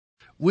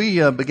We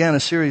began a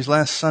series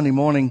last Sunday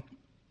morning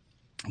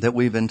that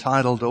we've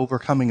entitled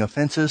Overcoming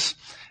Offenses.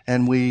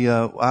 And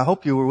I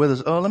hope you were with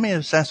us. Oh, let me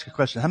just ask you a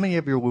question. How many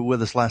of you were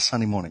with us last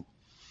Sunday morning?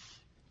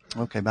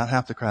 Okay, about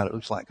half the crowd, it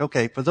looks like.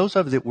 Okay, for those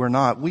of you that were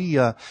not, we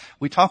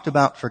talked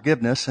about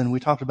forgiveness, and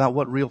we talked about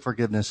what real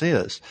forgiveness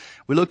is.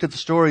 We looked at the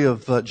story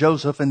of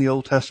Joseph in the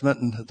Old Testament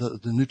and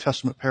the New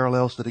Testament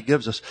parallels that it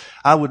gives us.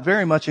 I would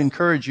very much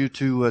encourage you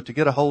to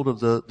get a hold of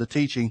the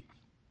teaching.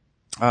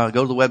 Go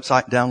to the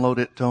website, download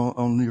it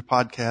on your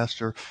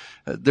podcast, or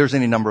there's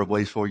any number of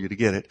ways for you to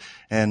get it,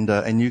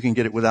 and you can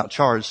get it without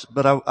charge.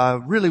 But I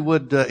really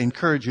would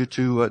encourage you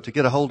to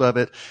get a hold of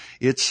it.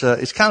 It's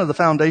kind of the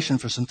foundation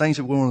for some things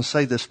that we want to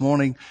say this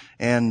morning,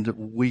 and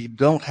we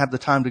don't have the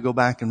time to go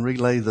back and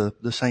relay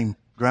the same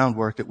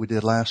groundwork that we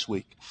did last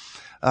week.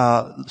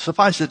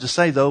 Suffice it to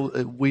say, though,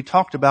 we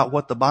talked about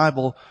what the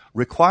Bible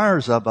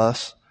requires of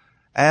us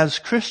as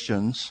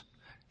Christians,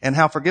 and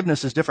how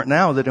forgiveness is different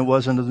now than it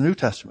was under the New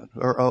Testament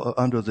or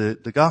under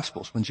the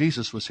Gospels when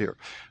Jesus was here.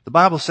 The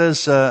Bible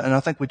says, and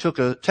I think we took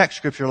a text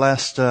scripture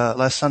last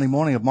Sunday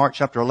morning of Mark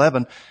chapter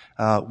 11.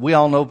 We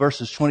all know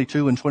verses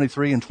 22 and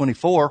 23 and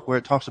 24 where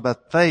it talks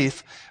about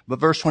faith. But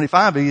verse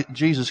 25,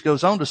 Jesus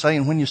goes on to say,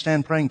 and when you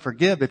stand praying,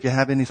 forgive if you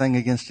have anything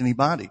against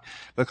anybody.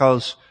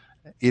 Because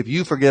if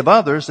you forgive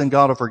others, then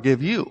God will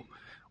forgive you.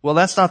 Well,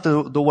 that's not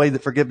the way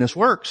that forgiveness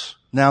works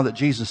now that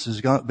Jesus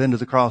has been to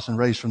the cross and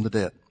raised from the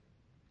dead.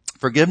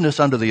 Forgiveness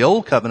under the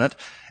old covenant,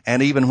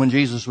 and even when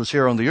Jesus was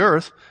here on the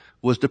earth,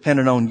 was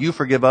dependent on you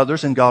forgive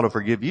others and God will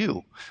forgive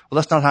you. Well,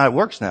 that's not how it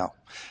works now.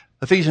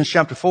 Ephesians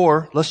chapter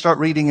 4, let's start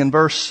reading in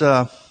let's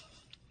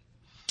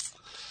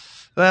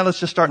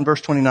just start in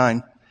verse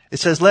 29. It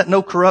says, let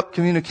no corrupt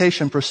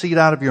communication proceed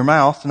out of your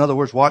mouth. In other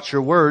words, watch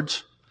your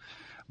words,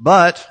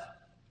 but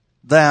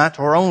that,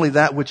 or only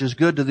that which is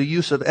good to the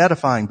use of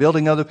edifying,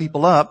 building other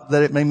people up,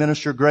 that it may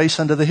minister grace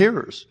unto the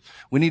hearers.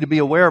 We need to be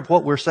aware of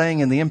what we're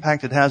saying and the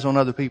impact it has on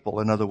other people,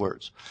 in other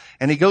words.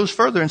 And he goes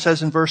further and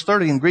says in verse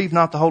 30, and grieve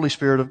not the Holy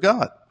Spirit of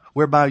God,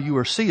 whereby you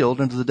are sealed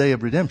unto the day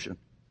of redemption.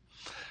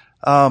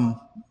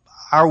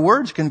 Our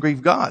words can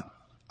grieve God.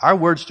 Our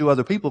words to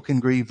other people can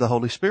grieve the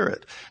Holy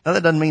Spirit. Now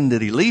that doesn't mean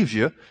that he leaves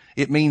you.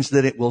 It means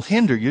that it will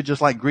hinder you,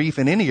 just like grief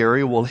in any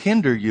area will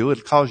hinder you.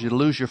 It'll cause you to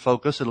lose your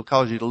focus. It'll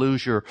cause you to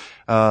lose your,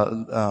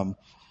 when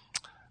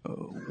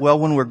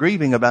we're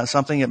grieving about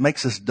something, it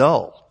makes us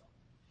dull.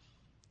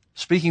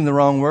 Speaking the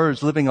wrong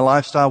words, living a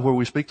lifestyle where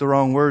we speak the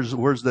wrong words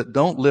that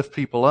don't lift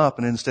people up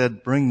and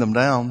instead bring them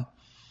down,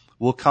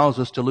 will cause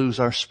us to lose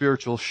our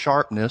spiritual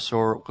sharpness,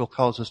 or will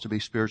cause us to be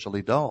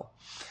spiritually dull.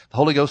 The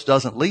Holy Ghost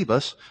doesn't leave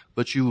us,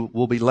 but you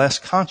will be less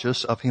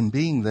conscious of him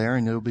being there,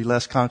 and you'll be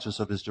less conscious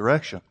of his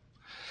direction.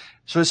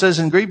 So it says,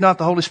 and grieve not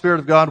the Holy Spirit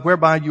of God,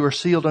 whereby you are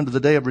sealed unto the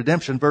day of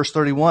redemption. Verse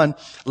 31,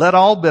 let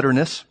all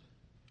bitterness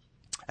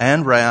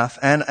and wrath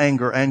and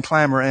anger and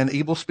clamor and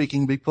evil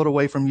speaking be put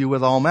away from you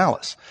with all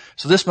malice.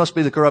 So this must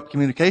be the corrupt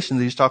communication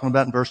that he's talking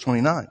about in verse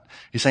 29.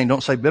 He's saying,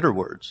 don't say bitter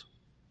words.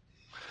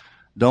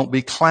 Don't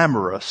be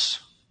clamorous,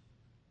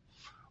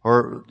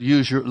 or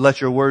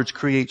let your words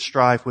create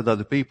strife with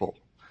other people.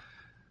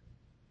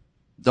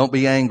 Don't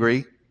be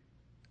angry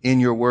in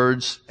your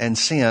words and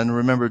sin.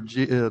 Remember,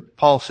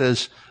 Paul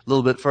says a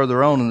little bit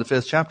further on in the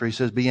 5th chapter, he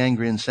says, be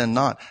angry and sin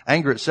not.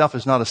 Anger itself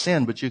is not a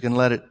sin, but you can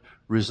let it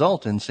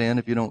result in sin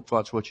if you don't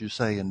watch what you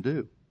say and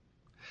do.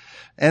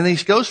 And he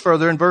goes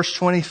further in verse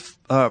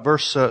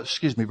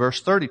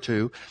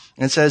 32,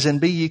 and says,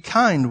 and be ye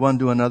kind one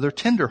to another,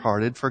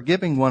 tender-hearted,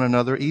 forgiving one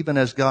another, even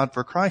as God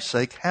for Christ's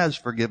sake has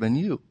forgiven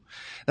you.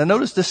 Now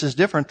notice this is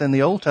different than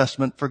the Old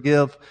Testament,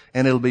 forgive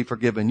and it'll be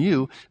forgiven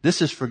you. This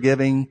is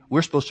forgiving.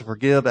 We're supposed to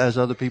forgive as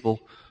other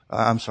people,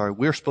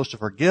 we're supposed to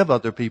forgive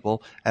other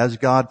people as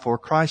God for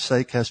Christ's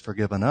sake has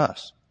forgiven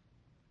us.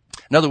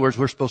 In other words,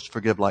 we're supposed to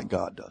forgive like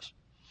God does.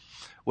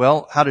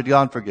 Well, how did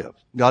God forgive?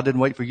 God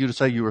didn't wait for you to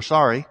say you were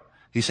sorry.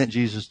 He sent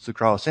Jesus to the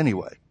cross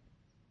anyway.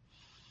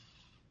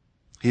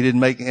 He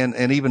didn't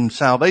and even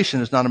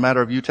salvation is not a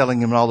matter of you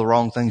telling him all the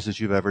wrong things that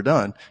you've ever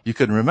done. You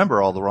couldn't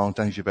remember all the wrong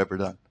things you've ever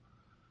done.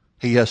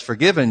 He has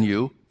forgiven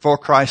you for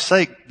Christ's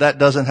sake. That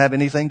doesn't have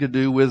anything to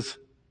do with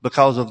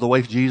because of the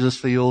way Jesus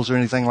feels or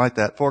anything like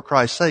that. For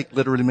Christ's sake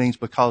literally means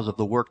because of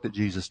the work that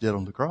Jesus did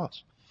on the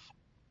cross.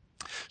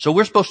 So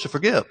we're supposed to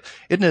forgive.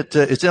 Isn't it?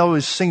 It's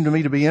always seemed to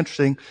me to be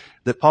interesting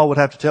that Paul would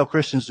have to tell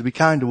Christians to be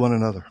kind to one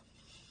another.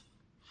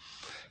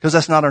 Because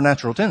that's not our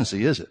natural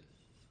tendency, is it?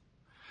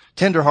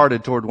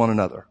 Tender-hearted toward one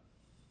another.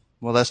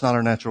 Well, that's not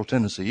our natural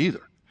tendency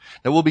either.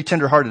 Now, we'll be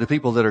tender-hearted to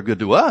people that are good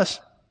to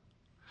us.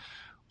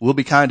 We'll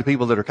be kind to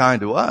people that are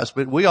kind to us.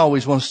 But we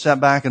always want to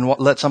step back and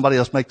let somebody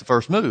else make the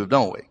first move,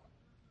 don't we?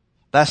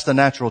 That's the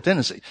natural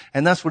tendency.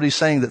 And that's what he's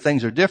saying, that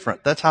things are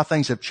different. That's how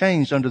things have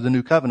changed under the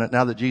new covenant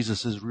now that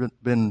Jesus has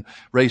been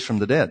raised from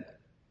the dead.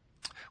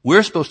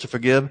 We're supposed to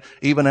forgive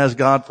even as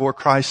God for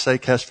Christ's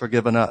sake has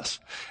forgiven us.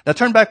 Now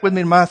turn back with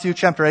me to Matthew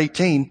chapter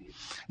 18.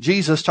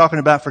 Jesus talking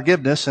about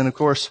forgiveness, and of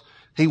course,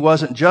 he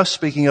wasn't just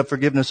speaking of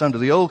forgiveness under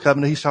the old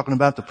covenant. He's talking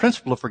about the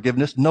principle of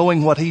forgiveness,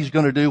 knowing what he's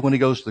going to do when he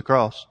goes to the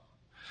cross.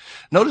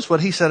 Notice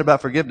what he said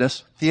about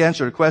forgiveness. He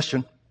answered a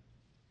question.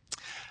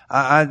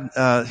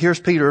 Here's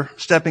Peter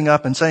stepping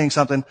up and saying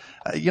something.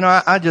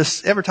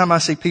 Every time I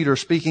see Peter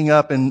speaking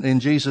up in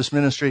Jesus'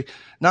 ministry,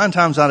 9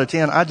 times out of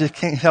 10, I just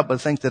can't help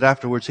but think that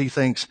afterwards he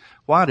thinks,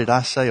 why did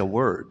I say a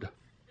word?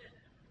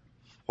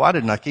 Why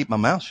didn't I keep my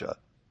mouth shut?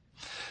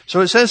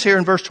 So it says here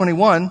in verse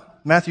 21,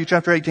 Matthew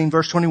chapter 18,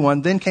 verse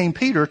 21, then came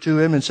Peter to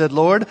him and said,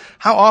 Lord,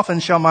 how often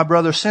shall my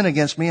brother sin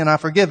against me and I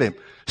forgive him?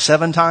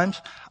 7 times?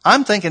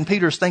 I'm thinking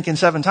Peter's thinking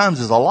 7 times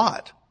is a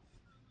lot.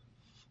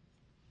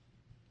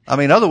 I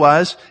mean,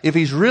 otherwise, if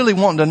he's really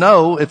wanting to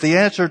know, if the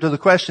answer to the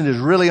question is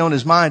really on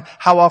his mind,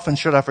 how often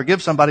should I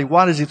forgive somebody?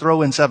 Why does he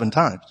throw in 7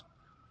 times?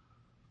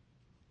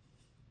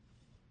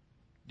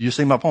 Do you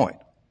see my point?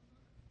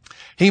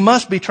 He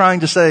must be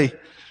trying to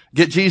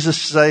get Jesus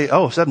to say,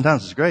 7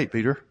 times is great,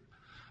 Peter.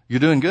 You're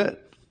doing good.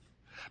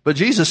 But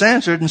Jesus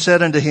answered and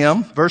said unto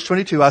him, verse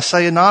 22, I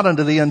say not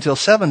unto thee until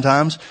 7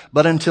 times,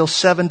 but until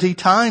 70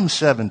 times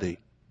 70.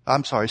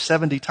 I'm sorry,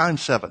 70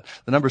 times 7.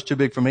 The number's too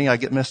big for me. I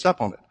get messed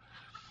up on it.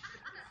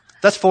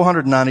 That's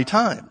 490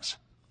 times.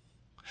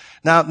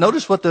 Now,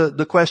 notice what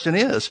the question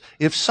is.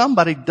 If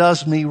somebody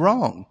does me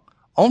wrong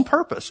on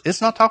purpose,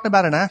 it's not talking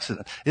about an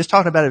accident. It's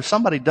talking about if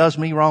somebody does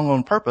me wrong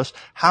on purpose,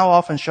 how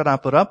often should I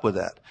put up with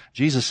that?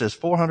 Jesus says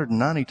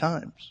 490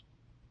 times.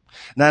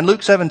 Now in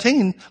Luke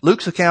 17,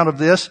 Luke's account of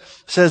this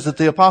says that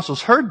the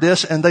apostles heard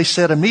this and they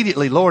said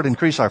immediately, Lord,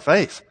 increase our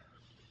faith.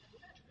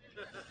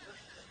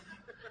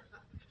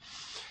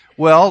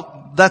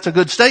 Well, that's a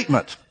good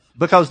statement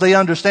because they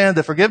understand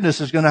that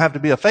forgiveness is going to have to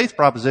be a faith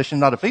proposition,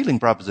 not a feeling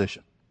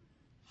proposition.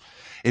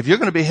 If you're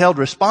going to be held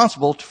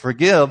responsible to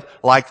forgive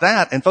like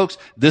that, and folks,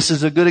 this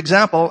is a good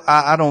example.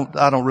 I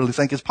don't really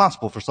think it's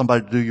possible for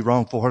somebody to do you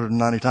wrong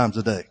 490 times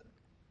a day.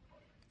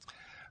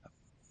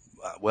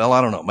 Well,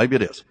 I don't know. Maybe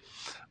it is.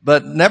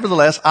 But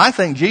nevertheless, I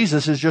think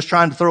Jesus is just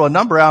trying to throw a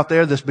number out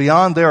there that's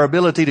beyond their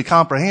ability to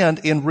comprehend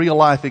in real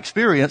life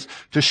experience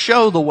to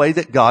show the way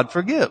that God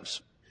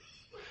forgives.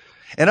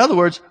 In other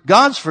words,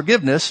 God's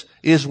forgiveness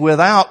is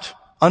without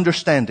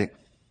understanding.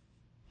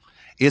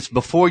 It's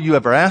before you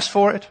ever ask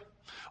for it.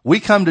 We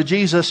come to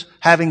Jesus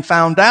having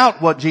found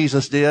out what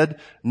Jesus did,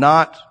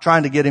 not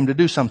trying to get him to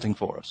do something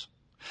for us.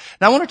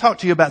 Now I want to talk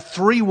to you about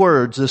 3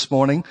 words this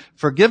morning: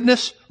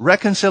 forgiveness,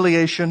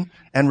 reconciliation,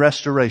 and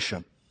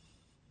restoration.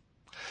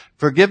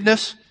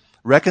 Forgiveness,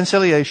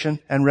 reconciliation,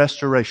 and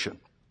restoration.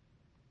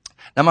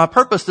 Now my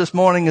purpose this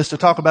morning is to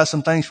talk about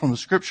some things from a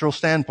scriptural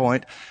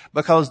standpoint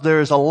because there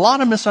is a lot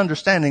of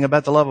misunderstanding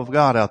about the love of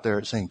God out there,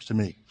 it seems to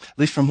me, at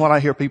least from what I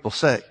hear people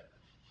say.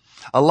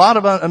 A lot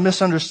of a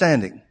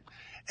misunderstanding.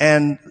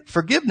 And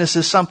forgiveness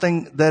is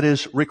something that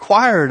is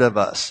required of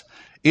us.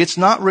 It's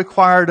not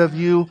required of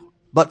you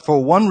but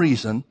for one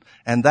reason,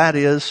 and that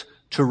is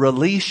to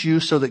release you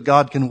so that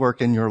God can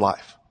work in your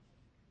life.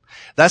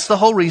 That's the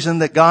whole reason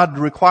that God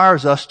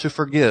requires us to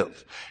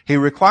forgive. He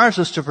requires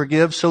us to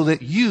forgive so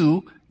that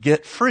you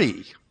get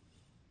free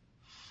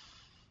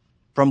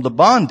from the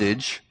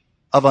bondage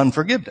of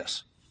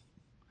unforgiveness.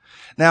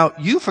 Now,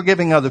 you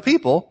forgiving other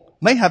people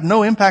may have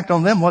no impact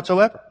on them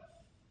whatsoever.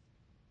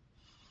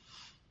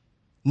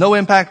 No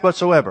impact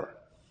whatsoever.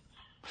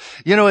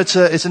 You know, it's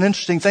an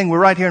interesting thing. We're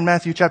right here in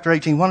Matthew chapter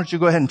 18. Why don't you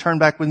go ahead and turn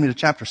back with me to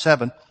chapter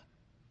 7.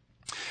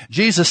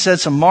 Jesus said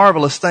some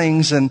marvelous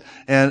things and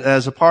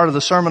as a part of the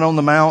Sermon on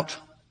the Mount.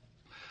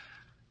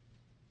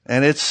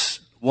 And it's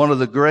one of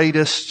the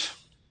greatest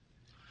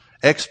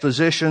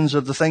expositions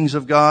of the things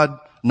of God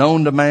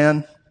known to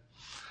man.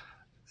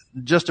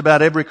 Just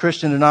about every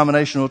Christian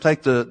denomination will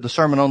take the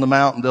Sermon on the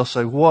Mount and they'll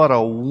say, what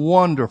a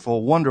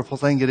wonderful, wonderful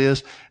thing it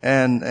is.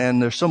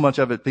 And there's so much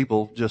of it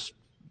people just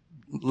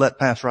let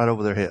pass right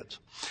over their heads.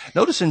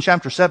 Notice in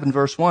chapter 7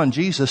 verse 1,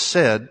 Jesus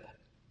said,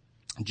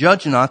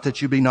 judge not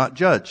that you be not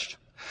judged.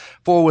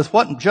 For with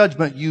what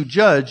judgment you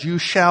judge, you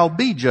shall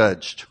be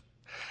judged.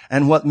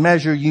 And what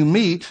measure you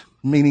meet,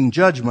 meaning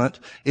judgment,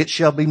 it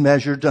shall be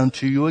measured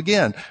unto you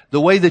again.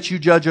 The way that you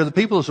judge other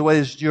people is the way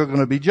that you're going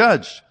to be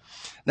judged.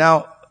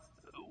 Now,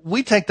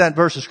 we take that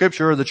verse of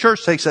scripture, or the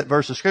church takes that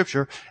verse of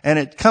scripture, and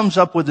it comes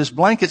up with this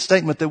blanket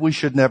statement that we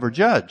should never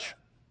judge.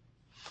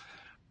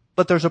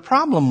 But there's a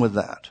problem with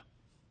that.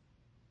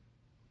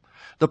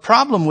 The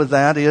problem with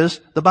that is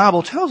the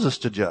Bible tells us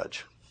to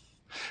judge.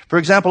 For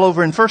example,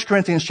 over in 1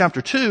 Corinthians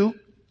chapter 2,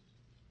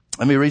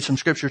 let me read some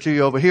scripture to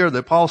you over here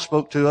that Paul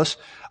spoke to us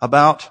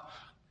about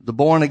the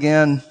born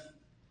again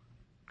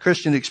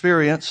Christian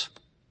experience.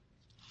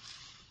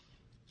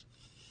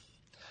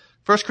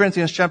 1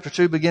 Corinthians chapter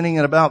 2, beginning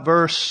at about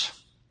verse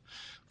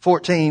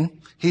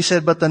 14, he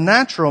said, but the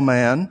natural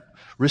man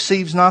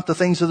receives not the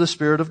things of the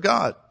Spirit of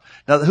God.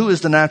 Now, who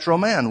is the natural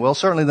man? Well,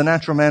 certainly the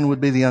natural man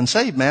would be the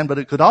unsaved man, but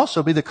it could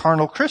also be the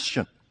carnal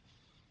Christian.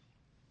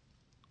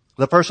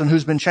 The person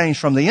who's been changed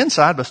from the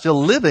inside, but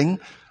still living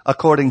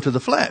according to the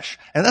flesh.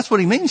 And that's what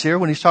he means here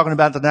when he's talking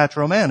about the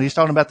natural man. He's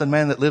talking about the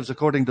man that lives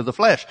according to the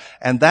flesh.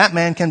 And that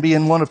man can be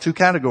in one of 2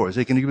 categories.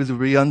 He can either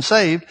be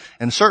unsaved,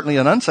 and certainly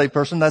an unsaved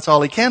person, that's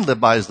all he can live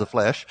by is the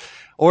flesh.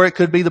 Or it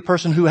could be the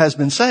person who has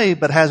been saved,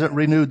 but hasn't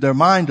renewed their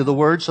mind to the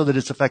word so that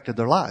it's affected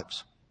their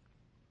lives.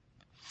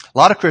 A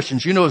lot of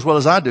Christians, you know as well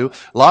as I do,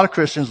 a lot of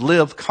Christians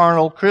live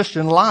carnal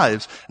Christian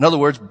lives. In other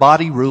words,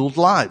 body-ruled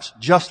lives,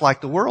 just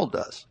like the world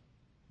does.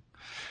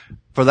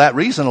 For that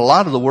reason, a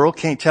lot of the world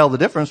can't tell the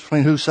difference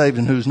between who's saved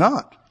and who's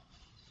not.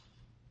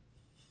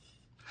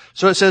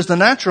 So it says, the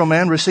natural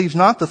man receives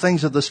not the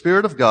things of the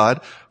Spirit of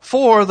God,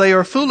 for they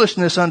are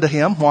foolishness unto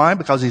him. Why?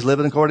 Because he's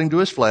living according to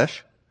his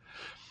flesh.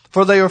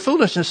 For they are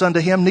foolishness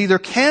unto him, neither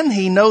can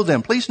he know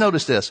them. Please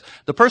notice this.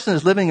 The person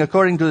is living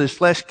according to his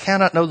flesh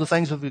cannot know the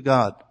things of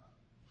God.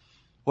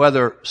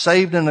 Whether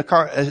saved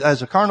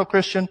as a carnal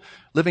Christian,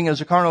 living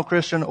as a carnal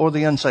Christian, or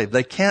the unsaved.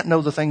 They can't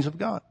know the things of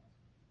God.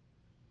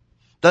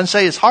 Doesn't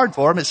say it's hard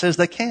for them, it says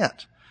they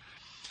can't.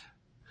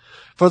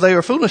 For they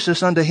are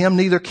foolishness unto him,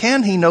 neither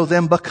can he know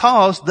them,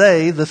 because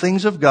they, the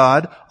things of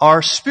God,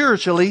 are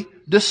spiritually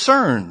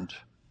discerned,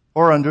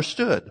 or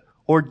understood,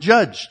 or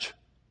judged.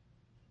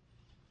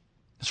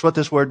 That's what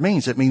this word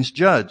means. It means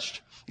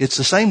judged. It's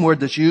the same word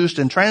that's used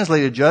and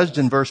translated judged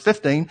in verse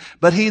 15.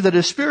 But he that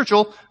is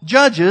spiritual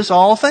judges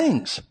all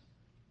things.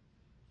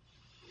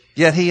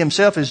 Yet he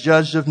himself is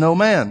judged of no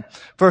man.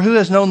 For who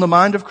has known the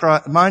mind of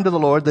the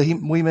Lord that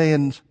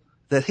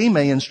he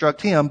may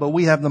instruct him, but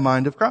we have the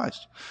mind of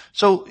Christ.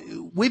 So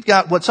we've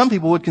got what some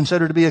people would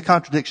consider to be a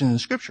contradiction in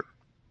Scripture.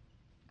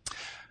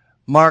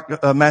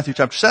 Matthew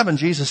chapter 7,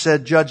 Jesus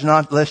said, judge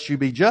not lest you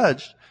be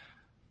judged.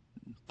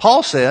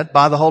 Paul said,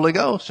 by the Holy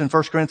Ghost in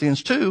 1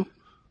 Corinthians 2,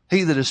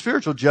 he that is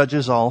spiritual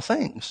judges all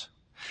things.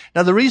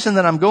 Now the reason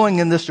that I'm going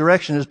in this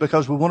direction is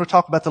because we want to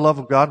talk about the love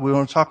of God. We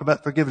want to talk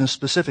about forgiveness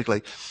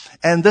specifically.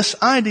 And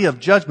this idea of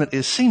judgment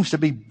seems to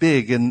be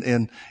big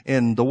in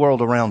the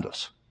world around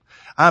us.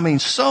 I mean,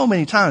 so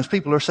many times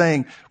people are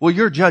saying, well,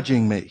 you're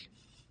judging me.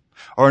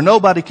 Or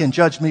nobody can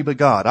judge me but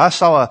God. I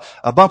saw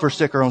a bumper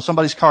sticker on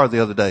somebody's car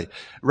the other day,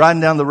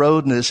 riding down the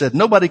road, and it said,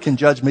 nobody can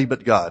judge me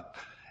but God.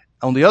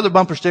 On the other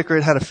bumper sticker,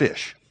 it had a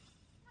fish.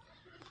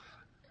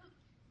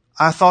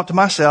 I thought to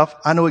myself,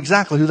 I know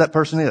exactly who that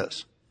person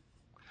is.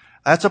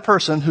 That's a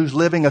person who's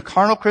living a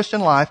carnal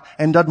Christian life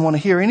and doesn't want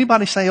to hear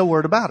anybody say a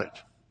word about it.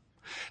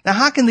 Now,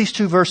 how can these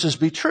two verses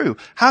be true?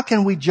 How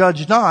can we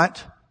judge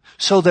not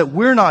so that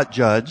we're not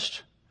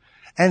judged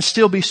and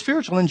still be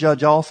spiritual and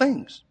judge all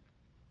things?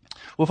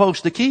 Well,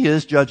 folks, the key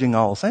is judging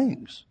all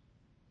things.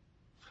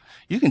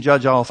 You can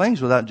judge all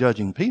things without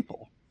judging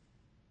people.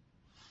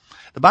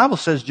 The Bible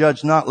says,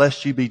 judge not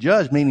lest you be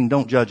judged, meaning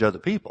don't judge other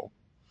people.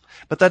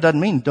 But that doesn't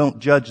mean don't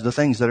judge the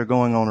things that are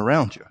going on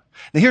around you.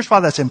 Now here's why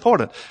that's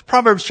important.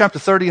 Proverbs chapter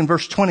 30 and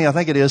verse 20, I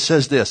think it is,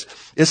 says this.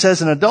 It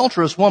says, an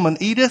adulterous woman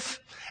eateth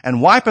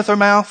and wipeth her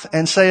mouth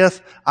and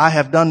saith, I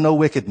have done no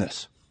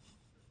wickedness.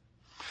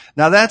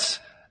 Now that's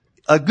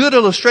a good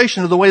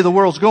illustration of the way the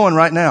world's going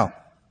right now.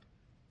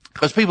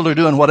 Because people are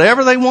doing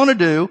whatever they want to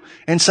do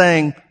and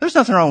saying, there's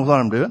nothing wrong with what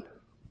I'm doing.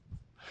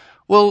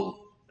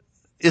 Well,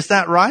 is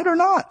that right or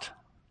not?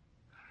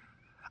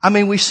 I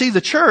mean, we see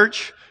the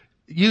church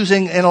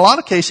using, in a lot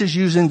of cases,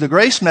 using the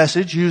grace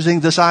message, using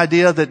this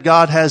idea that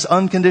God has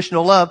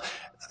unconditional love.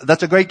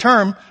 That's a great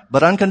term,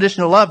 but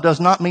unconditional love does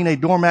not mean a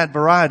doormat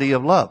variety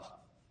of love.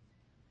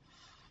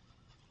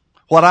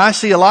 What I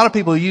see a lot of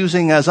people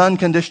using as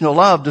unconditional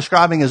love,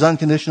 describing as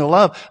unconditional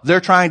love,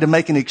 they're trying to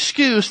make an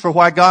excuse for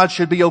why God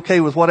should be okay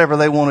with whatever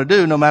they want to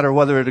do, no matter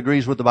whether it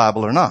agrees with the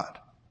Bible or not.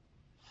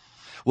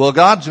 Well,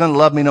 God's going to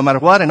love me no matter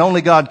what, and only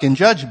God can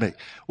judge me.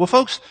 Well,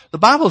 folks, the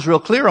Bible's real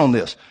clear on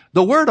this.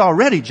 The Word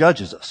already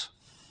judges us.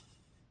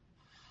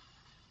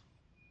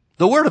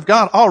 The Word of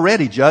God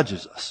already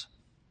judges us.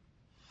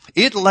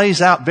 It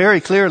lays out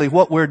very clearly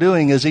what we're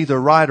doing is either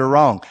right or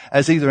wrong,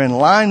 as either in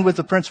line with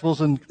the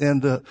principles and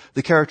the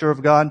character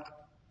of God,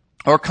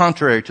 or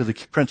contrary to the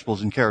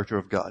principles and character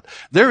of God.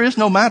 There is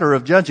no matter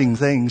of judging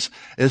things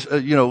as,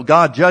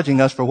 God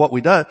judging us for what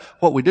we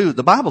do.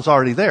 The Bible's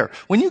already there.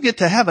 When you get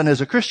to heaven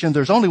as a Christian,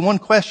 there's only one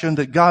question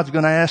that God's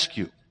going to ask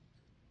you.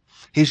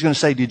 He's going to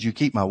say, did you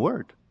keep my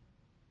word?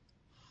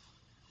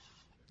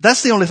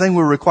 That's the only thing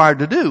we're required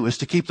to do, is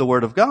to keep the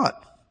word of God.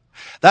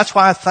 That's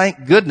why,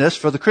 thank goodness,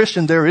 for the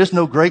Christian, there is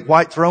no great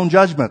white throne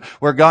judgment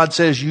where God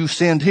says, you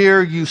sinned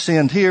here,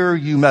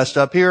 you messed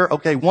up here.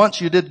 Okay,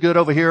 once you did good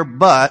over here,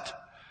 but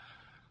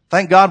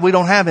thank God we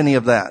don't have any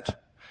of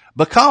that.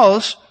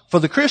 Because for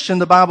the Christian,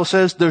 the Bible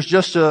says there's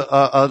just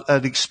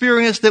an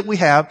experience that we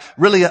have,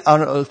 really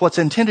what's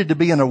intended to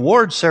be an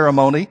award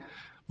ceremony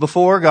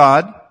before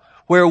God,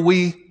 where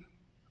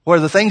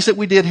the things that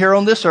we did here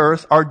on this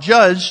earth are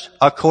judged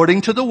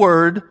according to the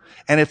Word.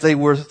 And if they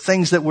were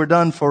things that were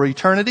done for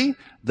eternity,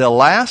 they'll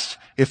last.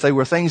 If they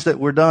were things that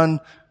were done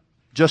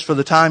just for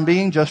the time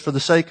being, just for the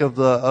sake of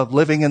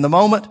living in the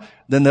moment,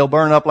 then they'll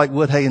burn up like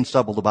wood, hay, and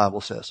stubble, the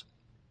Bible says.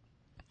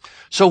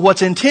 So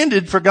what's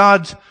intended for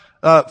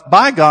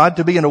by God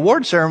to be an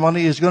award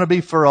ceremony is going to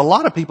be for a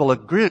lot of people a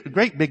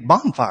great big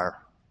bonfire.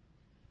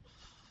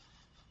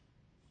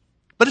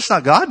 But it's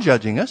not God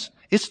judging us.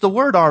 It's the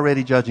Word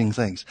already judging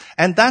things.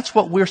 And that's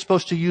what we're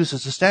supposed to use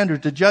as a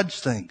standard to judge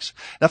things.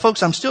 Now,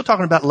 folks, I'm still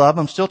talking about love.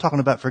 I'm still talking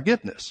about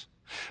forgiveness.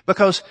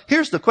 Because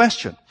here's the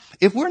question.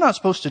 If we're not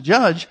supposed to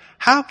judge,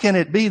 how can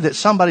it be that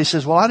somebody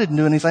says, well, I didn't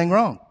do anything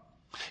wrong?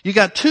 You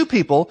got two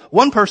people.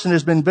 One person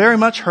has been very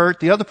much hurt.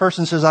 The other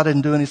person says, I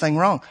didn't do anything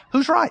wrong.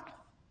 Who's right?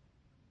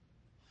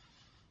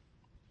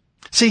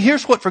 See,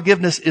 here's what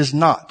forgiveness is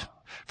not.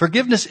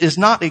 Forgiveness is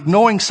not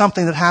ignoring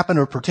something that happened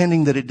or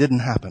pretending that it didn't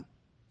happen.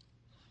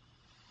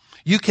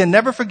 You can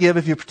never forgive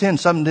if you pretend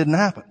something didn't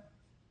happen.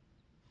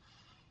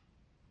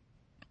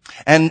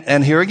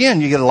 And here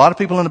again, you get a lot of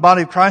people in the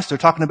body of Christ, they're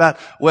talking about,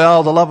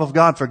 well, the love of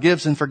God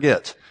forgives and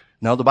forgets.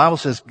 No, the Bible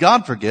says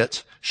God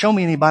forgets. Show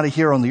me anybody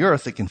here on the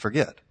earth that can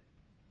forget.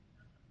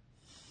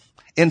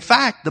 In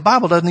fact, the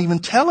Bible doesn't even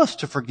tell us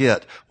to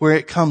forget where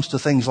it comes to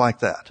things like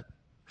that.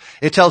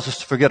 It tells us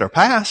to forget our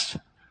past.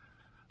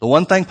 The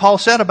one thing Paul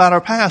said about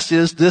our past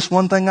is, this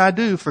one thing I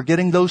do,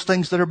 forgetting those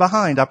things that are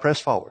behind, I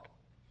press forward.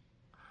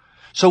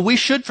 So we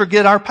should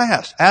forget our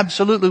past.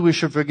 Absolutely, we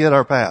should forget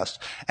our past.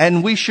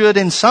 And we should,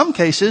 in some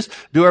cases,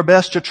 do our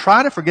best to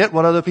try to forget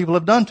what other people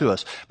have done to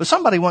us. But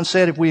somebody once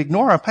said, if we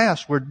ignore our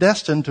past, we're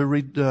destined to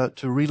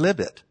relive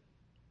it.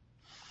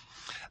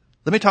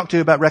 Let me talk to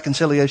you about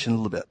reconciliation a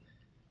little bit.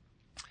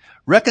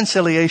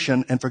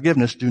 Reconciliation and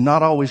forgiveness do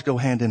not always go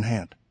hand in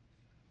hand.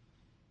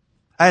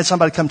 I had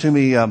somebody come to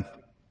me, well,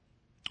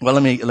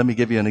 let me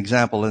give you an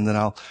example, and then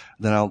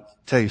I'll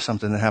tell you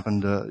something that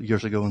happened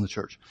years ago in the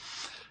church.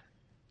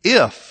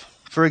 If,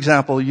 for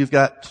example, you've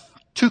got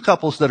two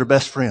couples that are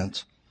best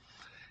friends,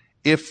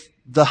 if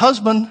the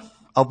husband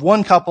of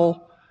one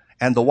couple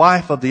and the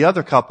wife of the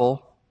other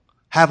couple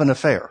have an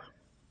affair,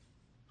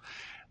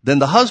 then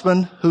the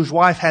husband whose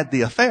wife had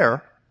the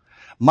affair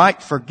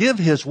might forgive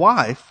his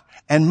wife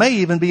and may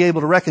even be able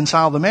to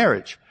reconcile the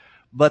marriage.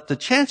 But the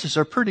chances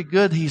are pretty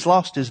good he's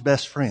lost his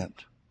best friend.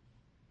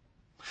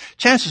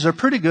 Chances are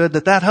pretty good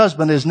that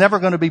husband is never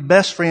going to be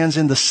best friends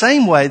in the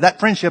same way. That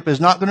friendship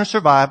is not going to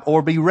survive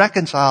or be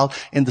reconciled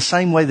in the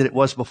same way that it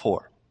was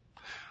before.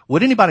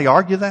 Would anybody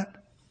argue that?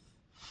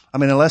 I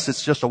mean, unless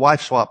it's just a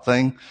wife swap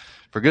thing,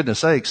 for goodness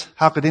sakes,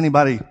 how could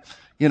anybody,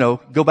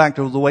 go back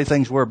to the way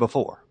things were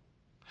before?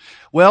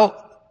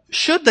 Well,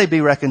 should they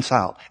be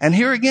reconciled? And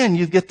here again,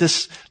 you get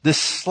this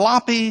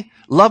sloppy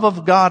love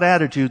of God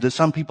attitude that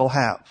some people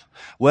have.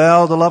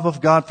 Well, the love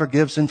of God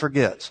forgives and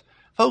forgets.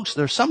 Folks,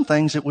 there's some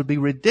things that would be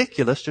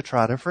ridiculous to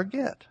try to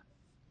forget.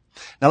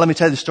 Now, let me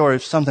tell you the story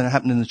of something that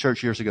happened in the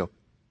church years ago.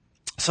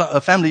 So a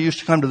family used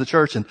to come to the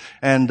church,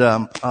 and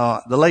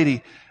the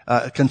lady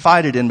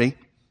confided in me.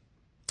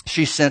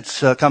 She's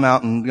since come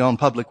out and gone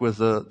public with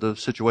the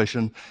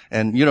situation,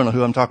 and you don't know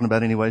who I'm talking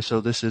about anyway,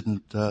 so this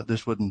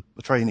wouldn't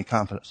betray any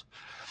confidence.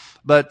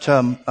 But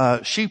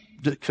she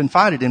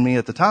confided in me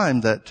at the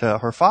time that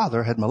her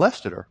father had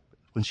molested her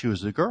when she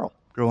was a girl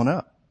growing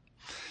up,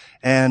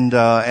 and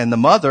the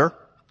mother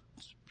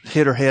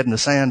hit her head in the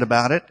sand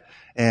about it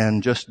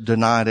and just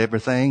denied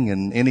everything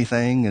and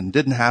anything and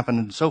didn't happen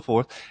and so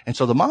forth. And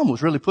so the mom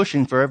was really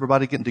pushing for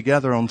everybody getting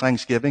together on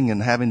Thanksgiving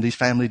and having these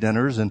family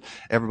dinners and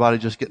everybody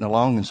just getting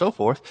along and so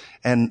forth.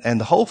 And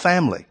the whole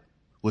family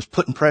was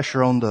putting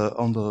pressure on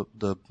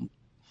the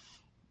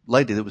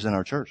lady that was in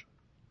our church.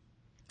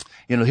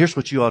 Here's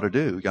what you ought to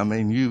do. I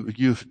mean,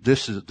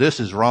 this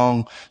is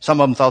wrong.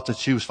 Some of them thought that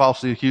she was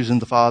falsely accusing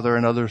the father,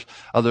 and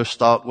others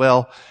thought,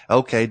 well,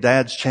 okay,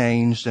 dad's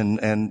changed,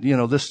 and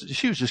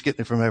she was just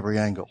getting it from every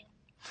angle.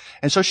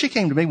 And so she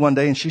came to me one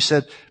day and she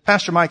said,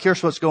 Pastor Mike,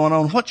 here's what's going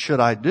on. What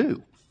should I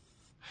do?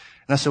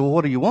 And I said, well,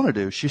 what do you want to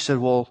do? She said,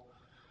 well,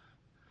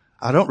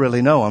 I don't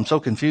really know. I'm so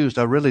confused.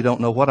 I really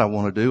don't know what I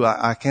want to do.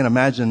 I can't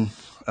imagine,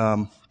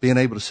 being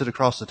able to sit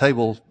across the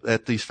table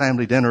at these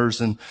family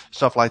dinners and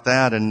stuff like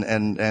that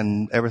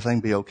and everything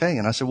be okay.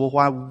 And I said, well,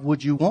 why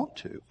would you want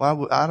to?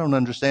 I don't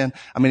understand.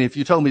 I mean, if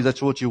you told me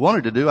that's what you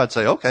wanted to do, I'd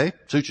say, okay,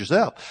 suit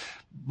yourself.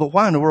 But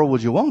why in the world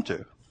would you want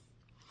to?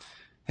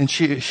 And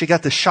she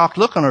got this shocked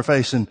look on her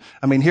face. And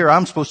I mean, here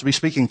I'm supposed to be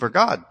speaking for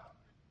God.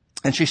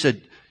 And she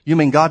said, you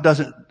mean God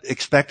doesn't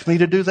expect me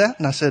to do that?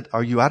 And I said,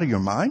 are you out of your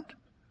mind?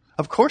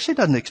 Of course he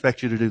doesn't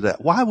expect you to do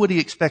that. Why would he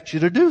expect you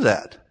to do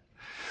that?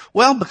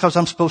 Well, because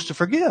I'm supposed to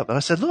forgive. And I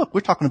said, look, we're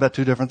talking about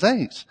two different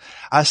things.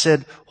 I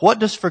said, what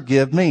does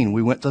forgive mean?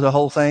 We went through the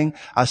whole thing.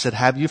 I said,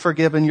 have you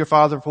forgiven your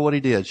father for what he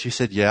did? She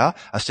said, yeah.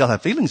 I still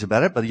have feelings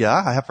about it, but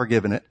yeah, I have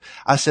forgiven it.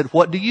 I said,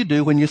 what do you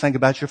do when you think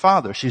about your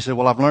father? She said,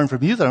 well, I've learned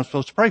from you that I'm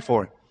supposed to pray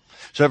for him.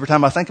 So every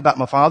time I think about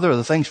my father or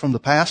the things from the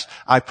past,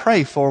 I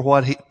pray for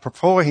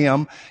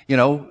him,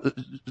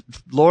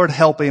 Lord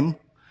help him.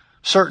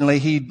 Certainly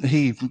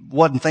he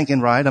wasn't thinking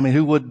right. I mean,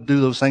 who would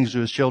do those things to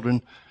his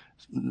children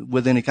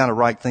with any kind of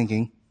right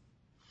thinking?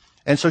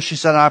 And so she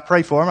said, I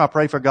pray for him. I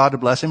pray for God to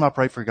bless him. I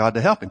pray for God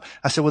to help him.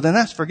 I said, well, then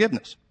that's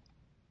forgiveness.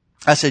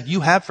 I said, you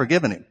have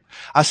forgiven him.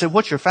 I said,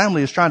 what your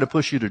family is trying to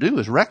push you to do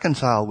is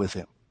reconcile with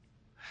him.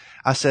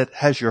 I said,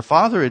 has your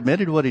father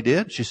admitted what he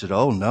did? She said,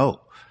 oh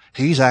no,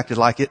 he's acted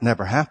like it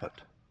never happened.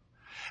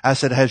 I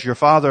said,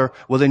 well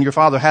then your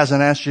father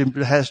hasn't asked you,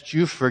 has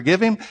you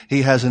forgive him?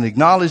 He hasn't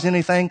acknowledged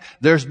anything.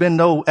 There's been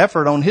no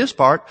effort on his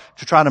part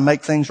to try to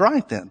make things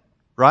right then,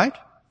 right?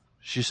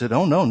 She said,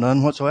 oh no,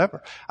 none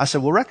whatsoever. I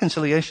said, well,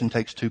 reconciliation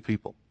takes two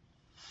people.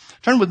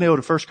 Turn with me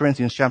over to 1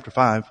 Corinthians chapter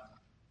 5.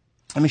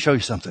 Let me show you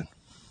something.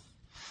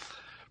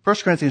 1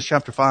 Corinthians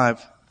chapter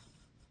 5.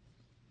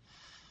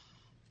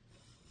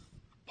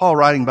 Paul,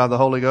 writing by the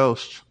Holy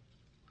Ghost,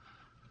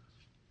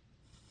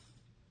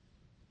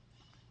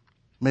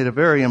 made a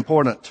very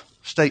important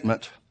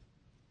statement.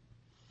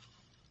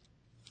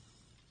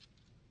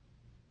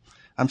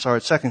 I'm sorry,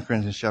 it's 2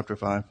 Corinthians chapter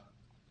 5.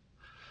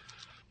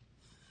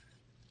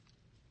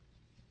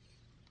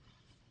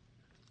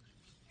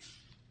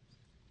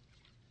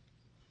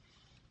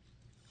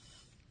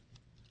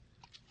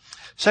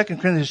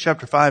 Second Corinthians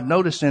chapter 5,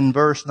 notice in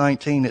verse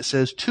 19 it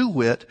says, to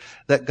wit,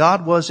 that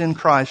God was in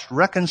Christ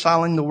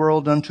reconciling the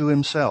world unto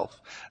himself,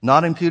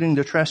 not imputing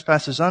their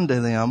trespasses unto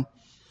them,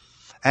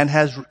 and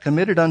has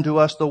committed unto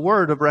us the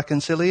word of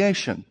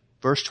reconciliation.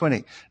 Verse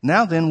 20,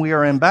 now then we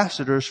are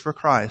ambassadors for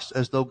Christ,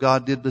 as though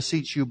God did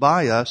beseech you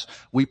by us.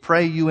 We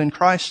pray you in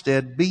Christ's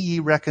stead, be ye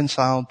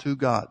reconciled to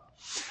God.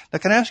 Now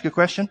can I ask you a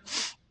question?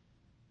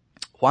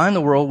 Why in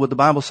the world would the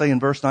Bible say in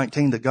verse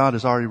 19 that God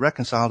has already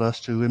reconciled us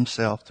to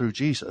himself through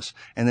Jesus,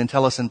 and then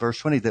tell us in verse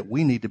 20 that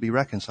we need to be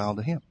reconciled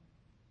to him?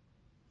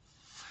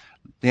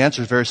 The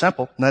answer is very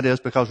simple, and that is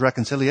because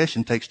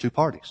reconciliation takes two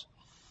parties.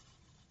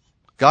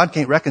 God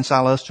can't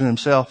reconcile us to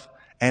himself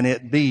and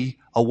it be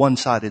a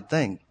one-sided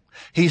thing.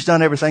 He's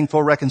done everything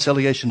for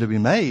reconciliation to be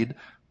made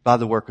by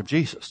the work of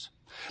Jesus.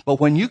 But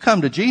when you come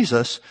to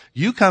Jesus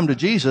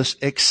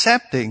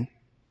accepting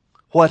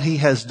what he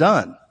has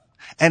done.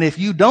 And if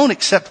you don't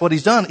accept what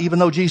he's done, even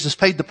though Jesus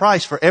paid the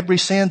price for every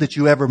sin that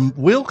you ever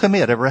will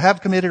commit, ever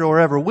have committed, or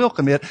ever will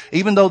commit,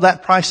 even though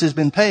that price has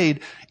been paid,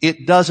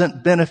 it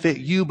doesn't benefit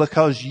you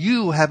because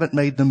you haven't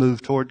made the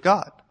move toward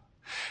God.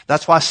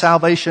 That's why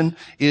salvation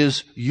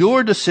is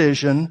your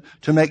decision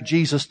to make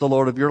Jesus the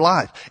Lord of your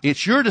life.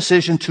 It's your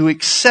decision to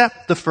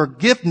accept the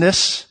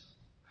forgiveness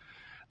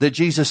that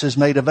Jesus has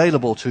made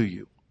available to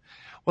you.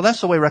 Well,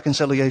 that's the way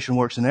reconciliation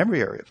works in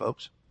every area,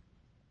 folks.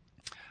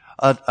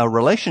 A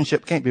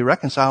relationship can't be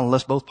reconciled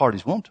unless both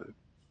parties want to.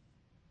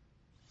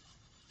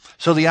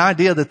 So the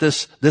idea that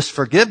this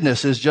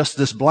forgiveness is just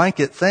this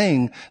blanket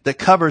thing that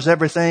covers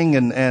everything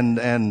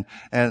and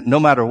no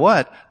matter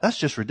what, that's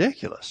just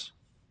ridiculous.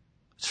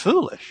 It's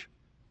foolish.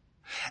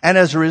 And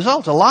as a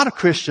result, a lot of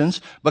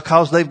Christians,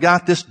 because they've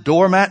got this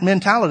doormat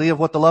mentality of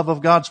what the love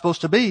of God's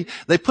supposed to be,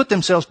 they put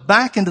themselves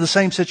back into the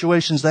same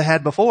situations they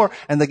had before,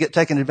 and they get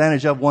taken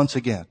advantage of once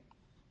again.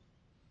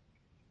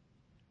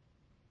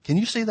 Can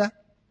you see that?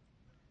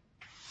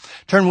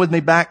 Turn with me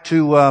back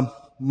to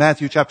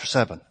Matthew chapter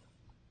 7.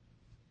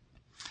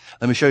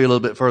 Let me show you a little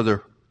bit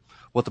further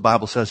what the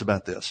Bible says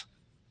about this.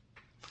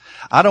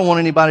 I don't want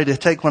anybody to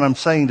take what I'm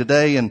saying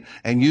today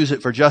and use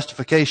it for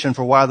justification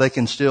for why they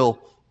can still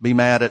be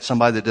mad at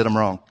somebody that did them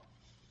wrong.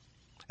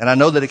 And I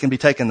know that it can be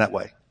taken that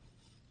way.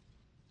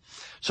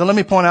 So let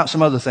me point out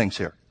some other things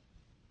here.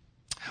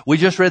 We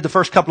just read the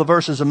first couple of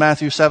verses of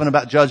Matthew 7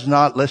 about judge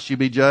not lest you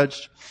be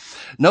judged.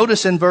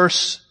 Notice in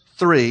verse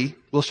 3,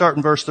 we'll start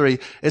in verse 3.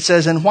 It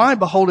says, and why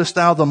beholdest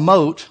thou the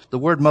mote? The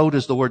word mote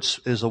is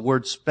a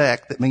word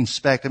speck. That means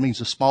speck. It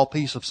means a small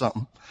piece of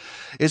something.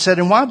 It said,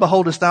 and why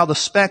beholdest thou the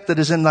speck that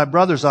is in thy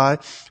brother's eye,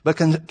 but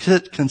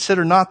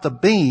consider not the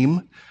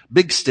beam,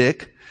 big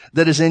stick,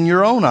 that is in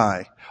your own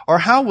eye? Or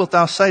how wilt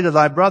thou say to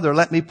thy brother,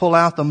 let me pull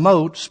out the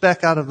mote,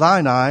 speck out of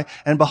thine eye,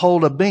 and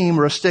behold, a beam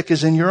or a stick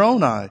is in your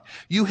own eye?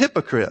 You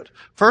hypocrite.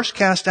 First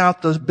cast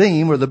out the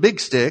beam or the big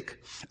stick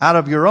out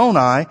of your own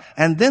eye,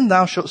 and then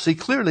thou shalt see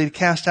clearly to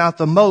cast out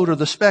the mote or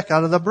the speck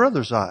out of thy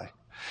brother's eye.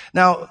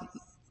 Now,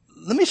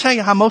 let me tell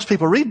you how most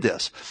people read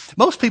this.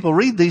 Most people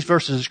read these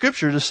verses of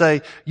Scripture to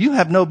say, you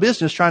have no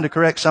business trying to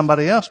correct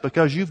somebody else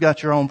because you've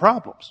got your own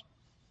problems.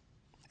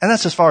 And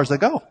that's as far as they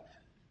go.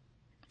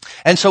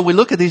 And so we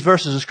look at these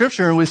verses of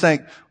Scripture and we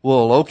think,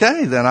 well,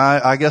 okay, then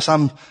I guess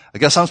I'm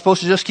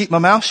supposed to just keep my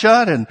mouth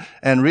shut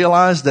and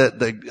realize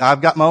that I've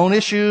got my own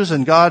issues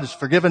and God has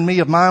forgiven me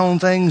of my own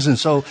things, and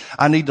so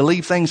I need to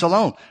leave things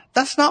alone.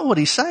 That's not what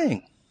he's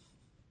saying.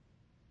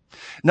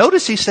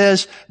 Notice he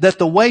says that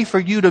the way for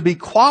you to be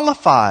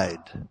qualified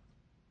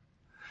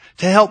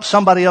to help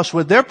somebody else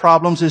with their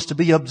problems is to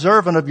be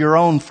observant of your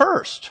own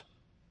first.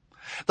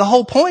 The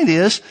whole point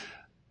is,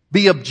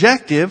 be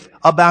objective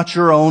about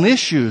your own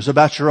issues,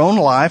 about your own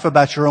life,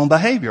 about your own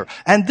behavior.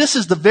 And this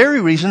is the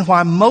very reason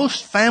why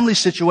most family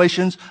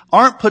situations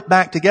aren't put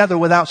back together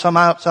without some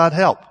outside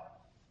help.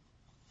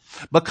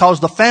 Because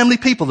the family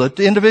people,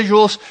 the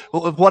individuals,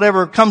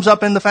 whatever comes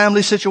up in the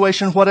family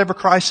situation, whatever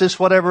crisis,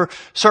 whatever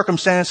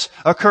circumstance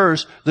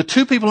occurs, the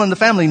two people in the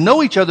family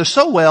know each other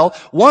so well,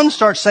 one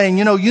starts saying,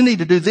 you need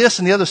to do this,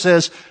 and the other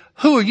says,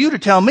 who are you to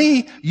tell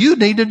me you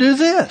need to do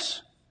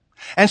this?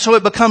 And so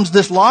it becomes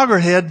this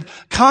loggerhead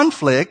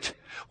conflict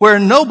where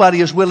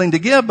nobody is willing to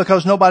give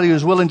because nobody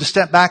is willing to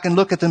step back and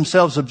look at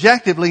themselves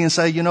objectively and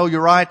say,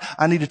 you're right,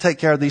 I need to take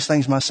care of these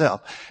things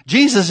myself.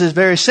 Jesus is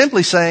very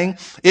simply saying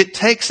it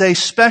takes a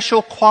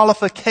special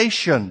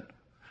qualification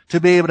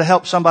to be able to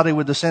help somebody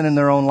with the sin in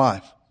their own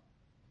life.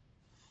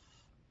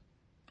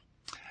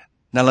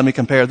 Now let me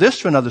compare this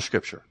to another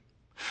scripture.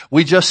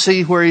 We just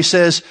see where he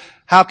says,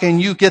 how can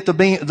you get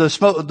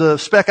the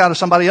speck out of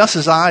somebody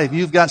else's eye if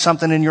you've got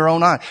something in your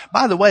own eye?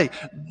 By the way,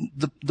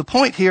 the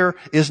point here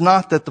is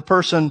not that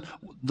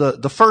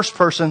the first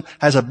person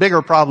has a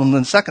bigger problem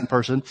than the second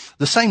person.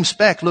 The same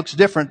speck looks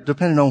different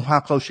depending on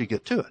how close you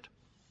get to it.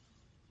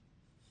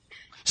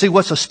 See,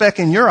 what's a speck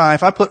in your eye,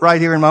 if I put right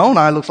here in my own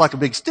eye, it looks like a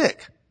big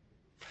stick.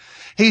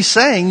 He's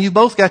saying you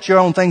both got your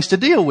own things to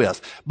deal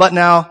with. But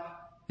now,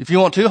 if you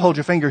want to, hold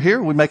your finger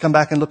here. We may come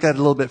back and look at it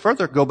a little bit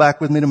further. Go back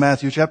with me to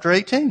Matthew chapter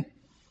 18.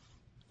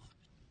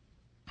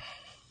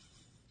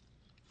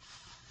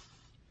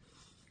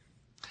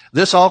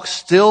 This all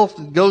still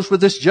goes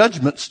with this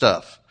judgment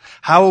stuff.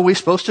 How are we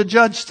supposed to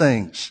judge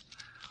things?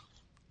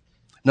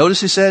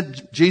 Notice he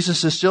said,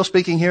 Jesus is still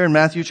speaking here in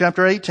Matthew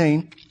chapter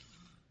 18.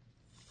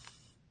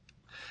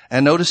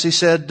 And notice he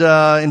said,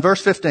 in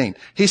verse 15,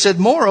 he said,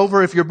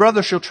 moreover, if your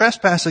brother shall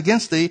trespass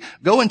against thee,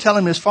 go and tell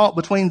him his fault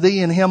between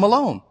thee and him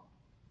alone.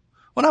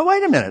 Well, now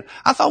wait a minute.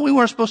 I thought we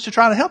weren't supposed to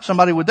try to help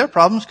somebody with their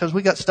problems because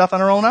we got stuff in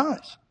our own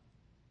eyes.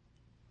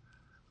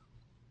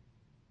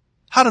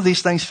 How do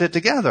these things fit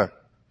together?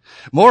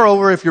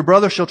 Moreover, if your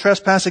brother shall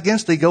trespass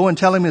against thee, go and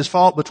tell him his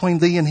fault between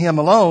thee and him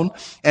alone.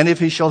 And if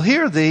he shall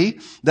hear thee,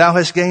 thou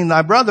hast gained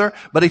thy brother.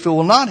 But if he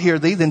will not hear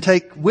thee, then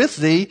take with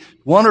thee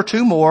one or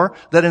two more,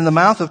 that in the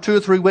mouth of 2 or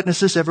 3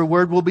 witnesses every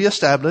word will be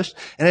established.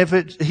 And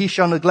if he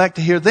shall neglect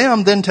to hear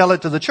them, then tell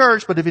it to the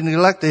church. But if he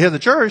neglect to hear the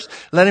church,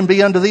 let him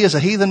be unto thee as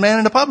a heathen man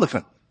and a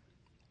publican.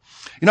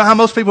 You know how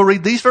most people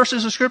read these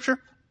verses of Scripture?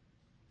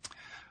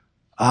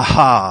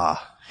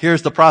 Aha!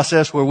 Here's the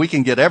process where we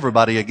can get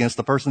everybody against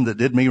the person that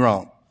did me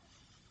wrong.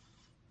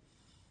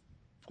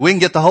 We can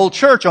get the whole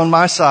church on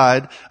my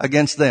side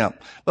against them.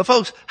 But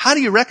folks, how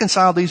do you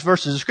reconcile these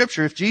verses of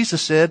Scripture if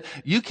Jesus said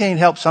you can't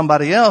help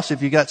somebody else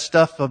if you got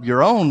stuff of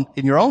your own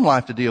in your own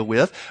life to deal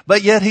with,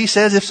 but yet he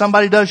says if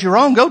somebody does you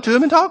wrong, go to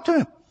him and talk to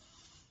him?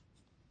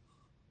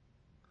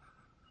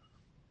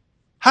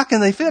 How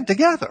can they fit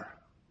together?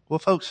 Well,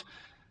 folks,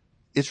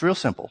 it's real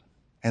simple.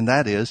 And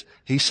that is,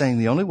 he's saying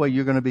the only way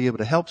you're going to be able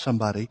to help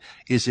somebody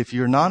is if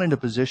you're not in a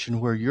position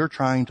where you're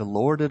trying to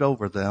lord it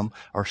over them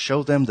or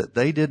show them that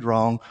they did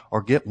wrong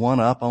or get one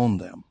up on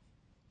them.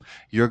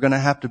 You're going to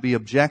have to be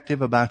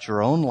objective about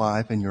your own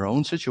life and your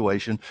own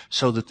situation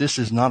so that this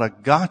is not a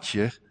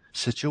gotcha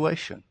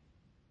situation.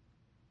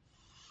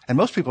 And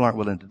most people aren't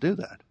willing to do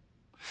that.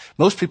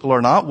 Most people are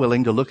not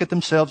willing to look at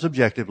themselves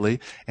objectively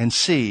and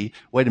see,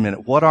 wait a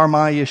minute, what are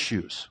my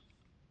issues?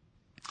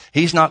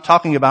 He's not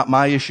talking about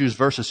my issues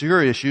versus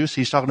your issues.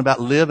 He's talking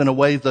about live in a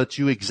way that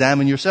you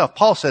examine yourself.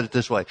 Paul said it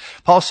this way.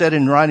 Paul said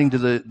in writing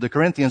to the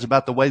Corinthians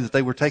about the way that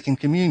they were taking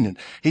communion.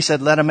 He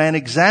said, let a man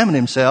examine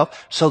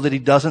himself so that he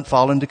doesn't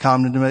fall into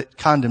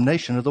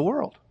condemnation of the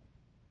world.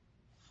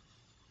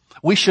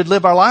 We should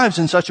live our lives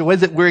in such a way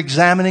that we're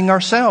examining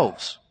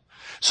ourselves.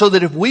 So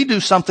that if we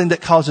do something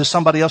that causes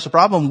somebody else a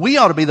problem, we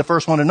ought to be the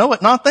first one to know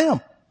it, not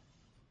them.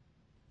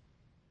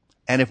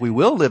 And if we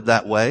will live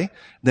that way,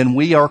 then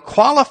we are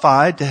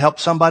qualified to help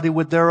somebody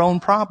with their own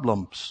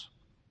problems.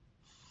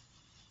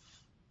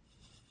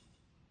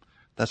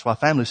 That's why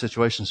family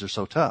situations are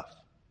so tough.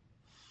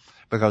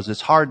 Because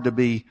it's hard to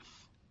be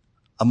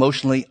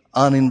emotionally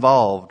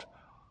uninvolved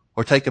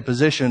or take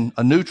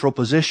a neutral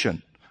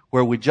position,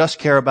 where we just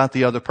care about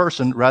the other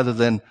person rather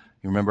than,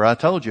 you remember I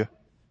told you.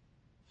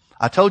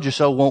 I told you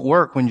so won't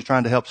work when you're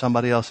trying to help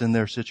somebody else in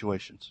their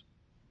situations.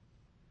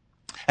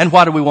 And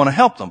why do we want to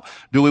help them?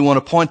 Do we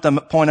want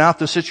to point out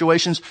the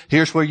situations?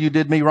 Here's where you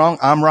did me wrong.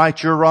 I'm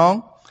right. You're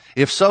wrong.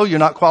 If so, you're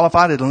not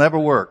qualified. It'll never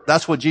work.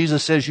 That's what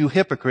Jesus says, you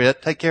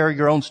hypocrite. Take care of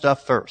your own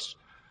stuff first.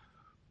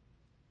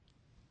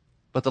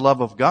 But the love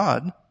of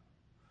God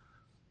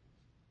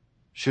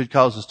should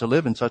cause us to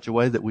live in such a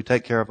way that we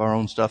take care of our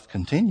own stuff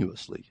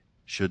continuously.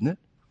 Shouldn't it?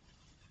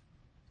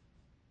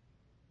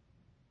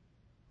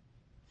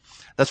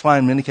 That's why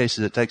in many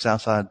cases it takes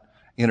outside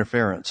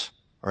interference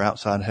or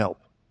outside help.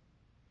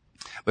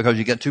 Because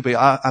you get two people.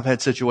 I've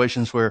had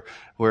situations where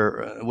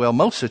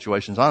most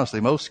situations,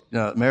 honestly, most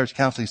marriage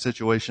counseling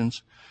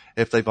situations,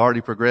 if they've already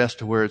progressed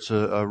to where it's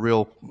a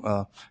real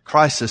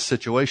crisis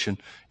situation,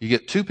 you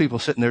get two people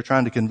sitting there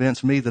trying to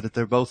convince me that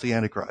they're both the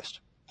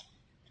Antichrist.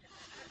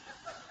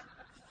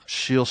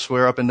 She'll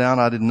swear up and down,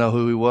 I didn't know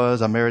who he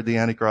was. I married the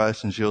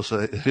Antichrist. And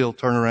he'll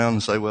turn around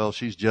and say, well,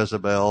 she's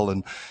Jezebel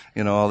and,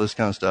 all this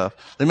kind of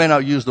stuff. They may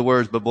not use the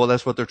words, but boy,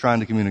 that's what they're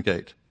trying to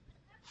communicate.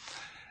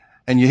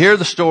 And you hear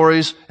the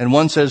stories, and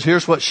one says,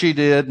 here's what she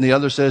did, and the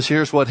other says,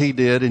 here's what he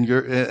did,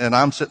 and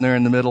I'm sitting there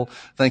in the middle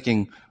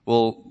thinking,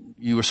 well,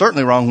 you were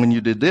certainly wrong when you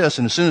did this,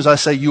 and as soon as I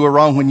say you were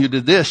wrong when you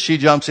did this, she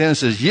jumps in and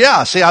says,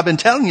 yeah, see, I've been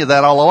telling you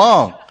that all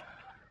along.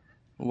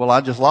 Well,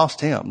 I just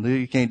lost him.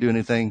 You can't do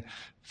anything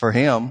for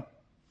him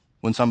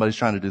when somebody's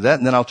trying to do that.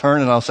 And then I'll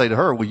turn and I'll say to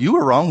her, well, you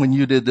were wrong when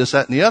you did this,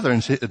 that, and the other,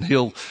 and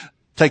he'll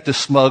take this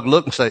smug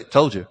look and say,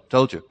 told you.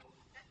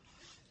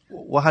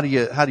 Well, how do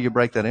you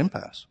break that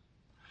impasse?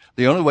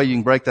 The only way you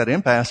can break that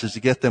impasse is to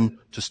get them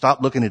to stop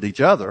looking at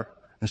each other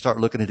and start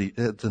looking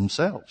at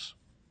themselves.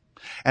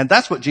 And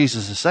that's what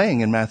Jesus is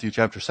saying in Matthew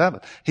chapter 7.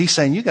 He's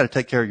saying you got to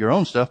take care of your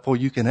own stuff before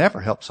you can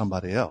ever help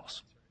somebody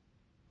else.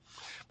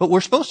 But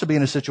we're supposed to be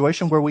in a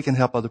situation where we can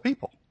help other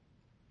people.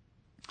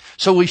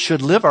 So we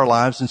should live our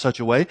lives in such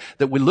a way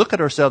that we look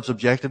at ourselves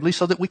objectively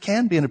so that we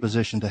can be in a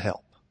position to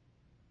help.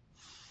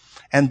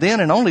 And then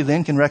and only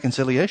then can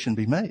reconciliation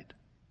be made.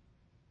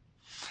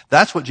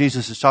 That's what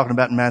Jesus is talking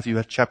about in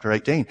Matthew chapter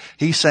 18.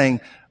 He's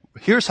saying,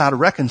 here's how to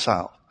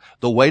reconcile.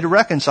 The way to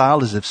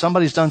reconcile is if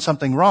somebody's done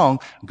something wrong,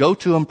 go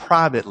to them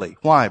privately.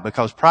 Why?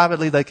 Because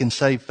privately they can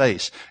save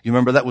face. You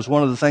remember that was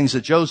one of the things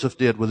that Joseph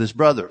did with his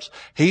brothers.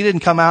 He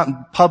didn't come out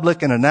in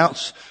public and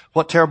announce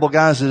what terrible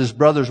guys that his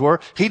brothers were.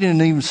 He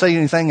didn't even say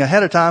anything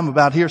ahead of time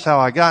about here's how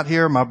I got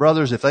here. My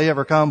brothers, if they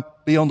ever come,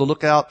 be on the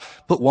lookout.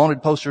 Put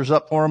wanted posters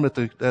up for them at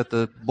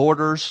the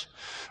borders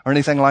or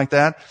anything like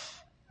that.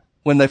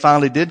 When they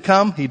finally did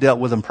come, he dealt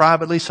with them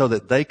privately so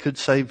that they could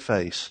save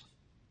face.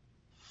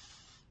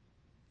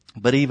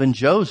 But even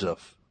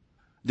Joseph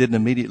didn't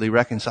immediately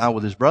reconcile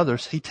with his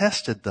brothers. He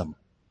tested them.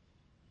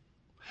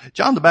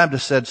 John the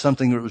Baptist said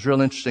something that was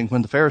real interesting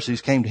when the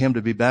Pharisees came to him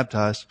to be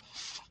baptized.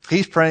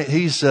 He's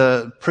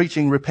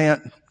preaching,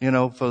 repent,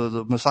 for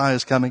the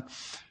Messiah's coming.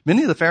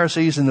 Many of the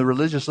Pharisees and the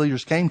religious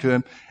leaders came to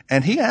him,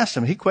 and he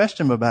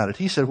questioned him about it.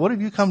 He said, what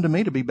have you come to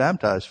me to be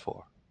baptized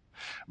for?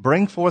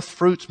 Bring forth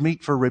fruits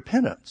meet for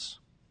repentance,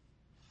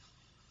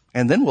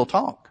 and then we'll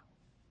talk.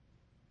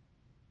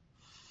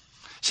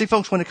 See,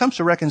 folks, when it comes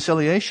to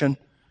reconciliation,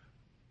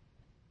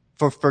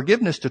 for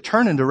forgiveness to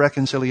turn into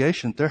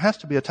reconciliation, there has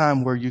to be a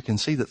time where you can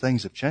see that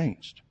things have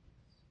changed.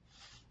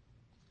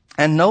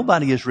 And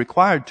nobody is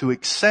required to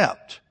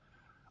accept,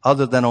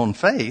 other than on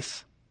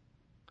faith,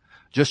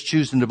 just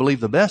choosing to believe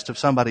the best of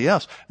somebody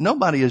else.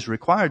 Nobody is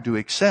required to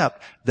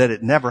accept that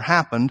it never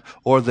happened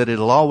or that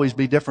it'll always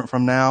be different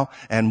from now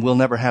and we'll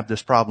never have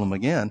this problem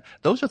again.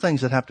 Those are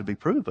things that have to be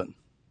proven.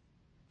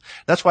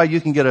 That's why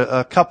you can get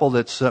a couple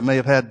that's may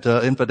have had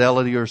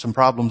infidelity or some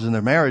problems in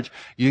their marriage.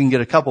 You can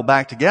get a couple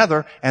back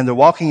together and they're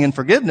walking in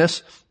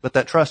forgiveness, but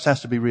that trust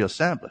has to be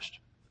reestablished.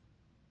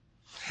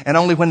 And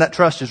only when that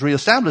trust is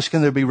reestablished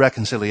can there be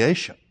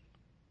reconciliation.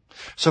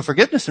 So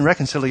forgiveness and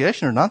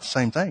reconciliation are not the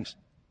same things.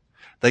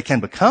 They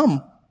can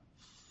become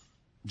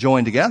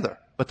joined together,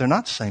 but they're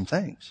not the same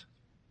things.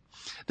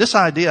 This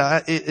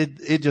idea,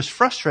 it just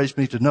frustrates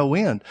me to no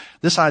end.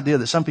 This idea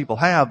that some people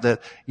have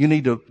that you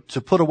need to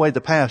put away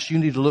the past. You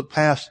need to look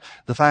past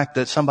the fact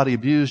that somebody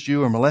abused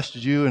you or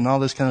molested you and all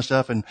this kind of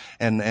stuff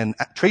and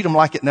treat them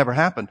like it never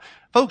happened.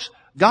 Folks,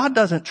 God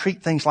doesn't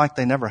treat things like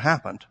they never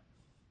happened.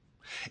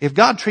 If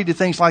God treated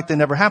things like they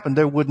never happened,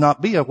 there would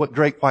not be a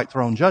great white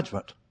throne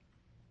judgment.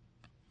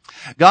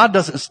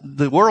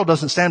 The world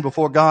doesn't stand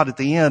before God at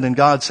the end and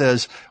God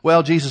says,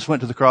 well, Jesus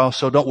went to the cross,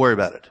 so don't worry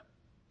about it.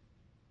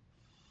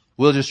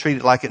 We'll just treat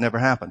it like it never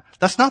happened.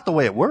 That's not the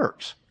way it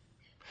works.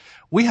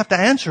 We have to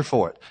answer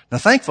for it. Now,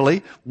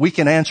 thankfully, we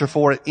can answer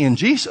for it in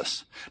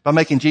Jesus by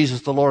making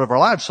Jesus the Lord of our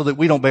lives so that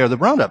we don't bear the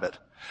brunt of it.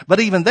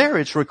 But even there,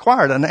 it's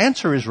required. An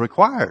answer is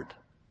required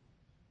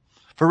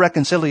for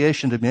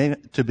reconciliation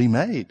to be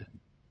made. Do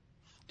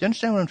you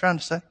understand what I'm trying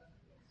to say?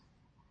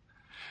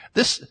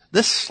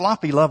 This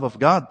sloppy love of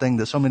God thing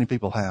that so many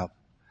people have,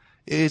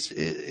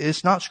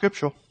 it's not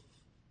scriptural.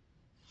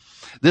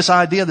 This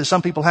idea that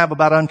some people have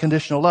about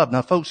unconditional love.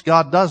 Now, folks,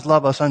 God does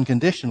love us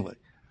unconditionally.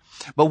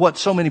 But what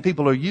so many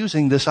people are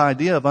using this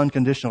idea of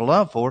unconditional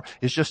love for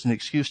is just an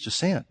excuse to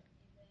sin.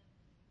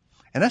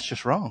 And that's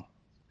just wrong.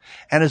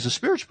 And as a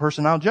spiritual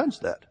person, I'll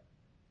judge that.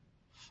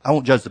 I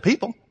won't judge the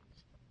people.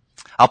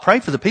 I'll pray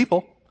for the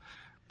people.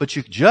 But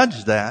you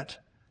judge that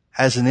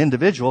as an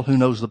individual who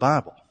knows the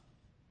Bible.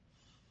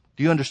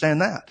 Do you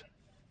understand that?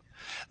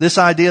 This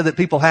idea that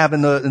people have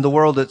in the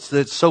world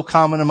that's so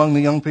common among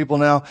the young people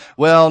now,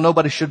 well,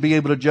 nobody should be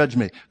able to judge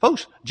me.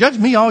 Folks, judge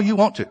me all you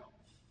want to.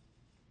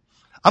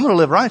 I'm going to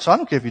live right, so I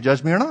don't care if you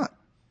judge me or not.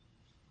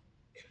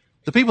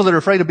 The people that are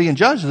afraid of being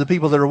judged are the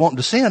people that are wanting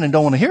to sin and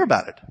don't want to hear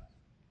about it.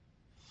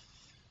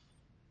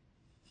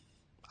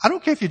 I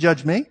don't care if you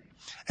judge me.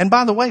 And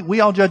by the way,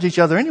 we all judge each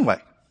other anyway.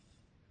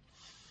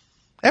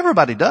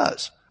 Everybody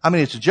does. I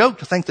mean, it's a joke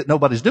to think that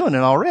nobody's doing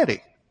it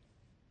already.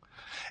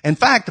 In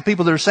fact, the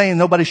people that are saying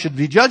nobody should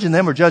be judging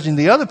them are judging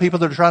the other people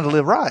that are trying to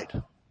live right.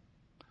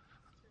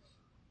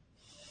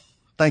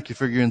 Thank you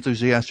for your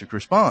enthusiastic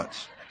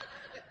response.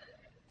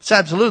 It's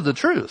absolutely the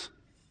truth.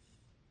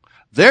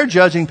 They're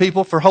judging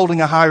people for holding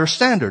a higher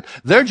standard.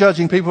 They're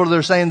judging people that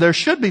are saying there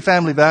should be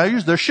family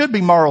values, there should be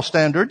moral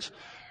standards.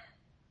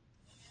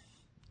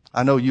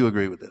 I know you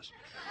agree with this.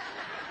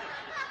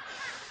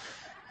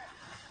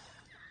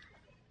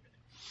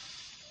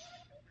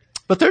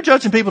 But they're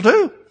judging people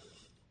too.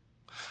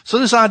 So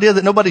this idea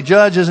that nobody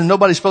judges and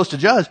nobody's supposed to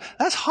judge,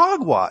 that's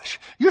hogwash.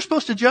 You're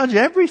supposed to judge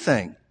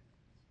everything.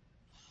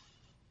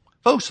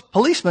 Folks,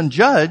 policemen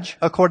judge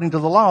according to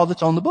the law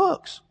that's on the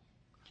books.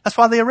 That's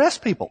why they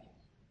arrest people.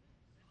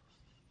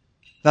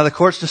 Now the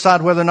courts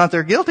decide whether or not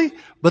they're guilty,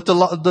 but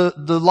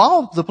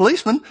the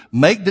policemen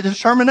make the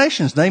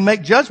determinations. They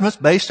make judgments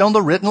based on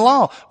the written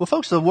law. Well,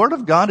 folks, the Word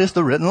of God is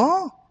the written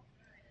law.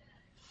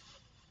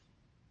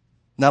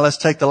 Now let's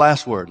take the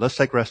last word. Let's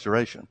take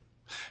restoration.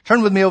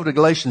 Turn with me over to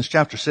Galatians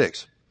chapter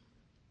 6.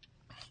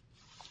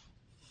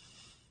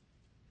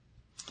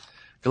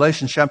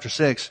 Galatians chapter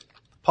 6.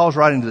 Paul's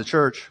writing to the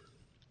church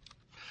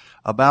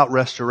about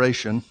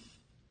restoration.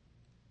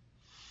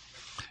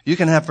 You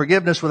can have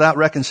forgiveness without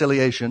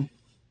reconciliation.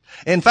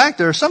 In fact,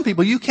 there are some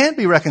people you can't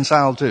be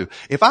reconciled to.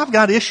 If I've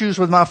got issues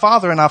with my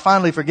father and I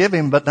finally forgive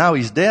him, but now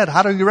he's dead,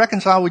 how do you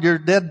reconcile with your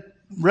dead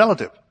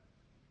relative?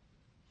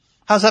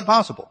 How's that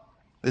possible?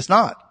 It's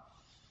not.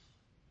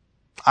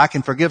 I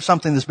can forgive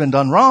something that's been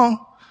done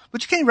wrong,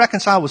 but you can't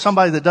reconcile with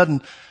somebody that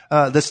doesn't,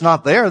 that's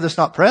not there, that's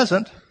not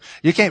present.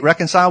 You can't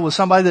reconcile with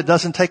somebody that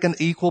doesn't take an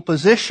equal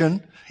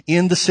position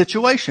in the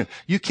situation.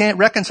 You can't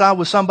reconcile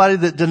with somebody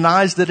that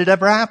denies that it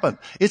ever happened.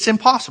 It's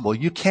impossible.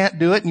 You can't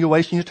do it, and you're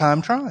wasting your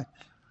time trying.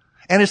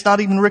 And it's not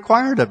even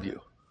required of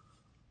you.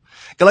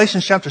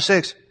 Galatians chapter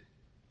 6.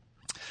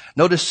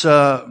 Notice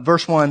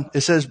verse 1.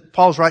 It says,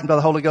 Paul's writing by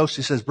the Holy Ghost.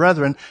 He says,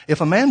 brethren,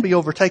 if a man be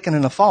overtaken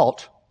in a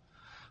fault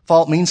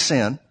means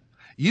sin,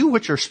 you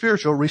which are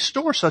spiritual,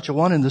 restore such a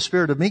one in the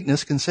spirit of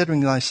meekness,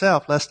 considering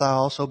thyself, lest thou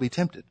also be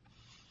tempted.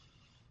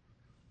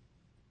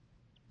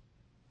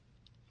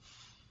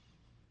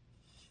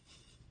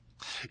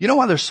 You know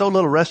why there's so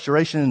little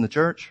restoration in the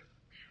church?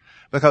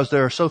 Because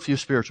there are so few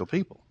spiritual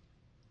people.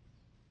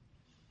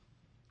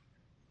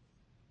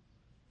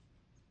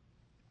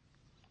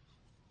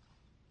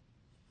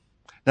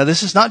 Now,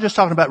 this is not just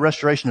talking about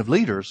restoration of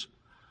leaders.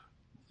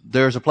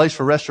 There's a place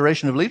for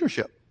restoration of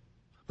leadership.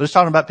 But it's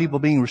talking about people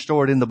being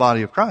restored in the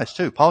body of Christ,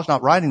 too. Paul's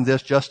not writing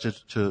this just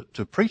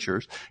to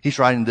preachers. He's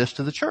writing this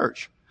to the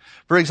church.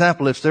 For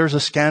example, if there's a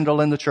scandal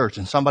in the church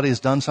and somebody has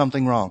done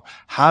something wrong,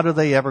 how do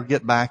they ever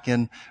get back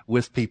in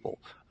with people?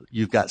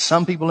 You've got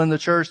some people in the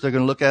church, they're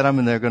going to look at them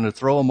and they're going to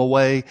throw them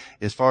away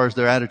as far as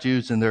their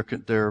attitudes and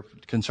their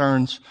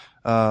concerns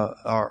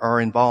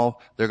are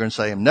involved. They're going to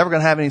say, I'm never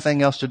going to have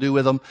anything else to do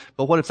with them.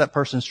 But what if that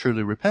person's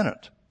truly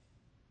repentant?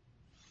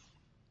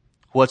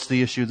 What's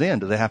the issue then?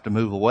 Do they have to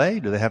move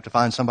away? Do they have to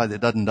find somebody that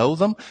doesn't know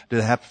them? Do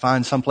they have to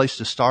find some place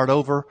to start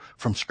over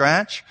from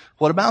scratch?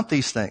 What about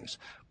these things?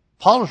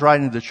 Paul is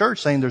writing to the church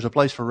saying there's a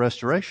place for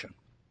restoration.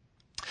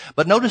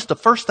 But notice the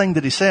first thing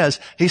that he says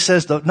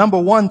the number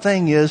one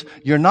thing is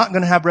you're not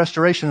going to have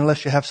restoration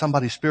unless you have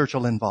somebody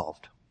spiritual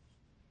involved.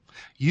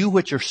 You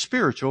which are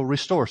spiritual,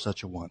 restore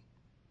such a one.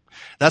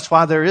 That's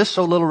why there is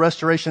so little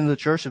restoration in the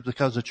church, is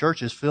because the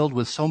church is filled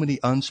with so many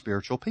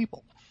unspiritual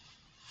people.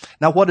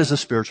 Now, what is a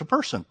spiritual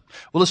person?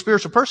 Well, a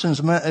spiritual person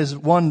is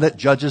one that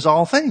judges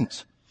all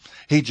things.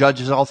 He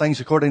judges all things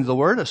according to the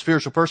Word. A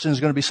spiritual person is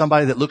going to be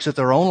somebody that looks at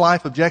their own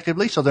life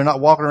objectively, so they're not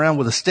walking around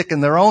with a stick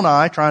in their own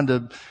eye trying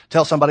to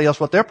tell somebody else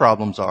what their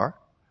problems are.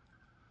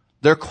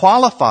 They're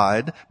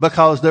qualified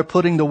because they're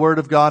putting the Word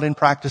of God in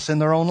practice in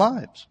their own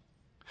lives,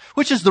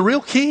 which is the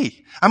real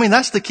key. I mean,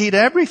 that's the key to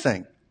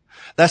everything.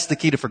 That's the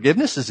key to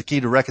forgiveness, is the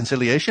key to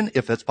reconciliation,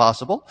 if it's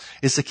possible.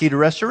 It's the key to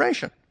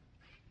restoration,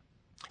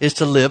 is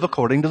to live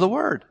according to the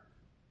Word.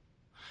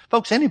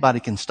 Folks, anybody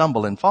can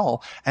stumble and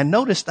fall. And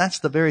notice that's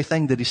the very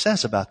thing that he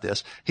says about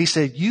this. He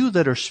said, you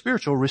that are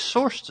spiritual,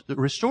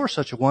 restore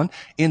such a one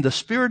in the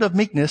spirit of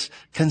meekness,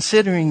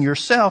 considering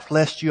yourself,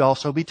 lest you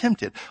also be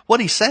tempted. What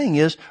he's saying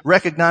is,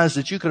 recognize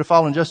that you could have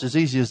fallen just as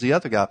easy as the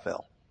other guy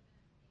fell.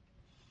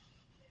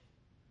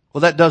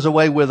 Well, that does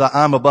away with a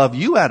I'm above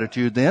you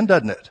attitude then,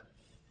 doesn't it?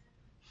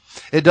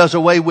 It does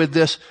away with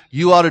this,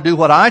 you ought to do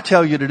what I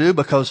tell you to do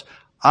because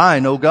I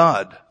know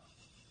God.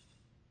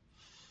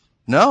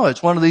 No,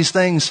 it's one of these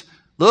things,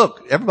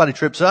 look, everybody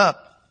trips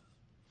up.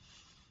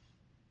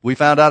 We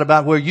found out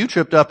about where you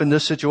tripped up in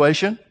this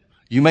situation.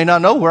 You may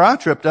not know where I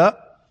tripped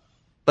up,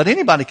 but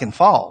anybody can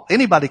fall.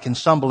 Anybody can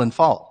stumble and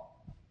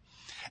fall.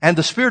 And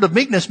the spirit of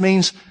meekness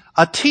means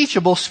a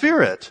teachable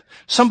spirit.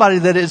 Somebody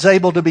that is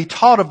able to be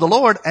taught of the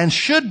Lord and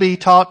should be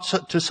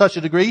taught to such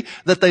a degree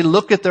that they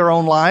look at their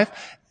own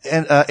life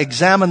and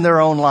examine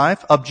their own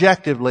life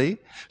objectively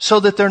so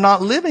that they're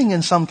not living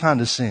in some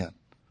kind of sin.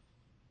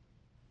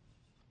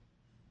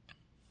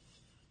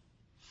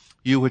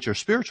 You which are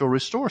spiritual,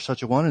 restore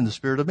such a one in the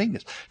spirit of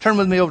meekness. Turn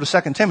with me over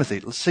to 2 Timothy.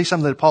 Let's see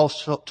something that Paul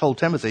told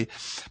Timothy.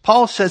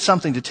 Paul said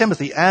something to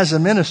Timothy as a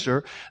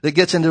minister that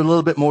gets into a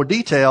little bit more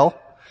detail,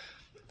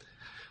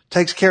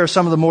 takes care of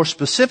some of the more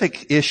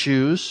specific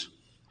issues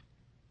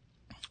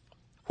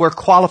where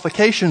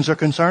qualifications are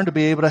concerned to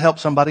be able to help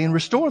somebody and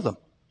restore them.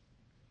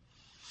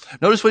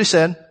 Notice what he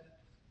said.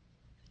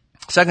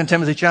 2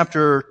 Timothy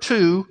chapter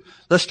 2,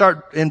 let's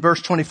start in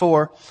verse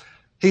 24.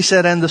 He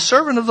said, and the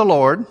servant of the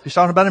Lord, he's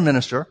talking about a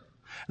minister,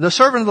 the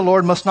servant of the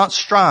Lord must not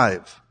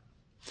strive,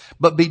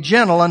 but be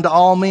gentle unto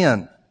all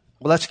men.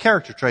 Well, that's a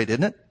character trait,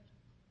 isn't it?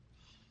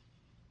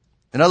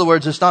 In other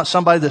words, it's not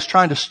somebody that's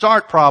trying to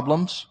start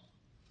problems,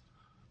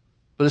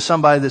 but it's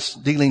somebody that's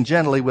dealing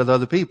gently with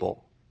other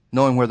people,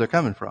 knowing where they're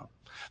coming from.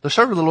 The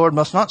servant of the Lord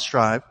must not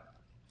strive,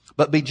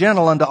 but be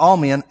gentle unto all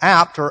men,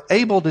 apt or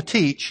able to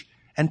teach,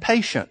 and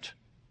patient.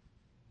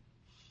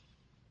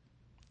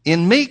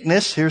 In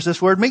meekness, here's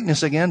this word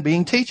meekness again,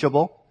 being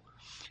teachable.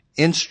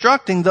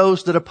 instructing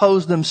those that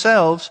oppose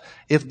themselves,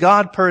 if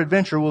God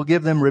peradventure will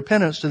give them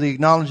repentance to the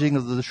acknowledging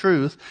of the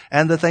truth,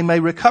 and that they may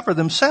recover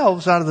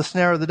themselves out of the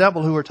snare of the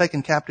devil, who are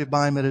taken captive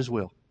by him at his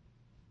will.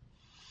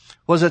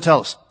 What does it tell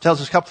us? It tells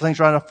us a couple of things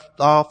right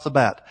off the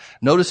bat.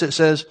 Notice it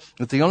says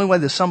that the only way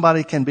that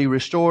somebody can be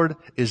restored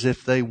is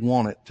if they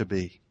want it to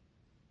be.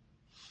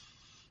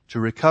 To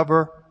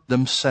recover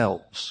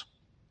themselves.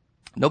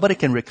 Nobody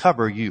can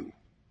recover you.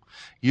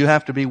 You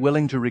have to be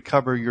willing to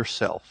recover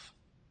yourself.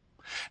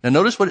 Now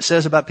notice what it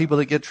says about people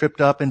that get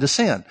tripped up into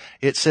sin.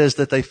 It says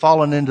that they've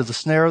fallen into the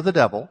snare of the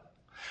devil.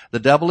 The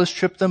devil has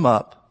tripped them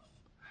up.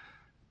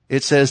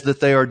 It says that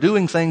they are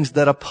doing things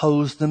that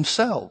oppose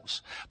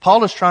themselves.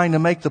 Paul is trying to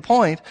make the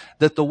point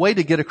that the way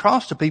to get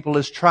across to people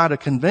is try to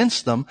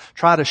convince them,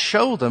 try to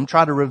show them,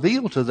 try to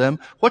reveal to them,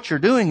 what you're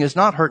doing is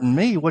not hurting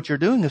me, what you're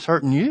doing is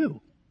hurting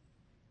you.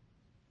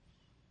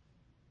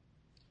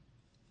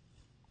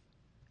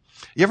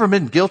 You ever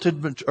been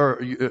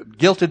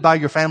guilted by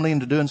your family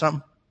into doing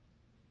something?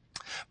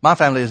 My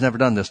family has never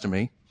done this to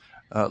me.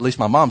 At least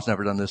my mom's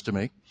never done this to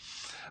me.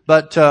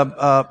 But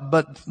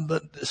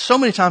so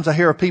many times I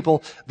hear of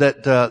people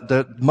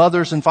that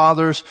mothers and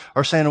fathers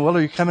are saying, well,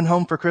 are you coming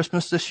home for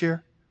Christmas this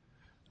year?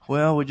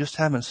 Well, we just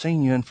haven't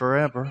seen you in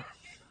forever.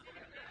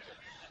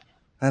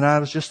 And I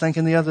was just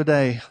thinking the other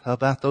day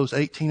about those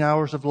 18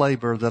 hours of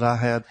labor that I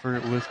had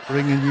with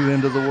bringing you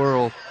into the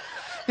world.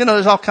 You know,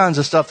 there's all kinds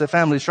of stuff that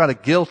families try to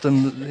guilt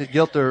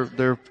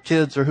their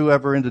kids or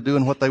whoever into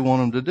doing what they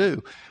want them to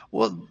do.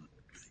 Well,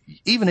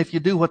 even if you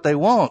do what they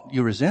want,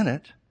 you resent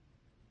it.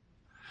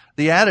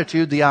 The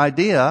attitude, the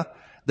idea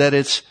that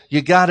it's,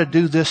 you gotta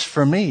do this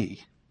for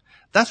me.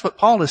 That's what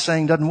Paul is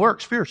saying doesn't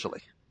work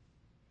spiritually.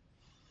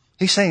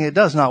 He's saying it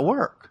does not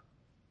work.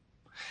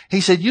 He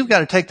said you've got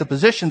to take the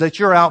position that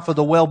you're out for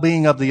the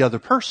well-being of the other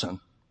person.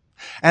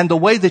 And the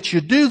way that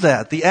you do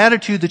that, the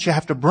attitude that you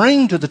have to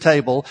bring to the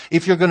table,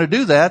 if you're going to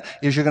do that,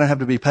 is you're going to have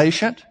to be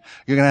patient.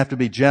 You're going to have to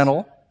be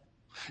gentle.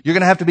 You're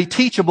going to have to be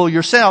teachable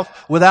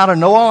yourself without a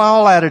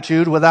know-all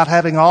attitude, without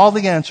having all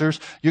the answers.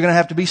 You're going to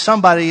have to be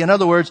somebody, in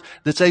other words,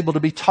 that's able to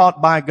be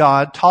taught by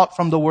God, taught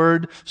from the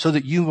Word, so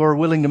that you are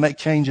willing to make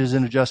changes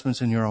and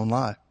adjustments in your own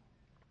life.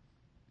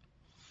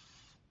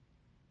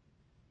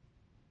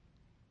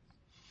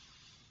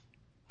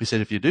 He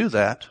said if you do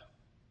that,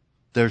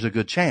 there's a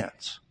good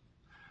chance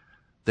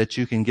that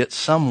you can get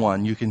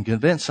someone, you can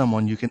convince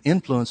someone, you can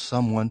influence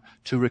someone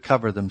to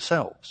recover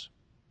themselves.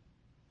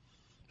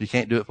 You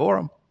can't do it for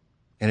them.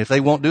 And if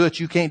they won't do it,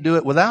 you can't do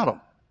it without them.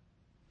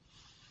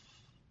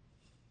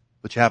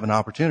 But you have an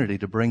opportunity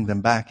to bring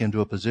them back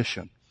into a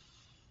position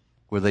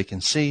where they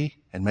can see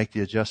and make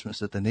the adjustments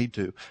that they need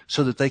to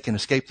so that they can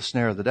escape the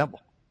snare of the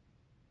devil.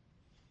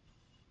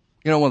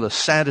 You know, one of the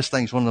saddest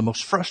things, one of the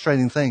most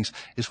frustrating things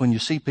is when you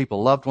see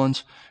people, loved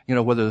ones, you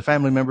know, whether they're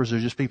family members or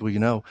just people you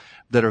know,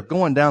 that are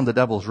going down the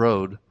devil's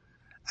road,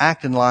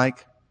 acting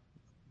like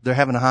they're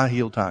having a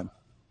high-heeled time.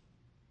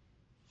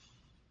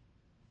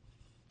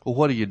 Well,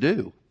 what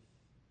do?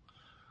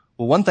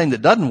 Well, one thing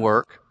that doesn't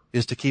work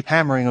is to keep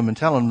hammering them and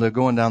telling them they're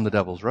going down the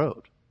devil's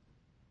road.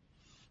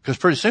 Because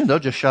pretty soon they'll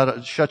just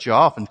shut you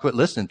off and quit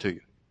listening to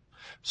you.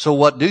 So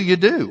what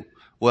do?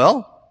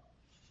 Well,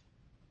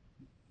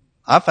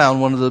 I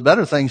found one of the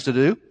better things to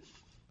do,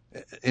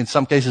 in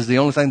some cases the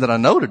only thing that I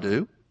know to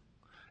do,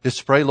 is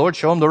to pray, Lord,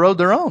 show them the road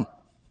they're on.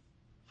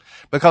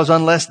 Because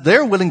unless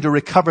they're willing to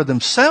recover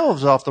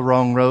themselves off the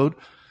wrong road,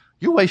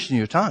 you're wasting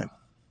your time.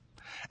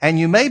 And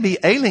you may be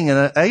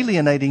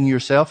alienating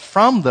yourself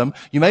from them.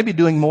 You may be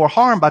doing more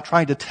harm by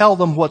trying to tell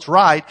them what's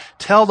right,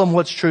 tell them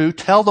what's true,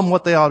 tell them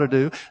what they ought to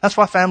do. That's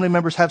why family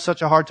members have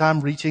such a hard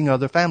time reaching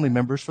other family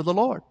members for the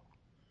Lord.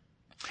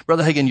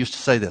 Brother Hagin used to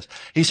say this.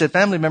 He said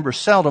family members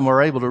seldom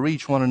are able to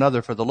reach one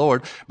another for the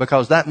Lord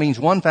because that means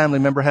one family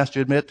member has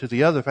to admit to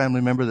the other family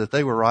member that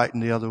they were right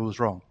and the other was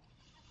wrong.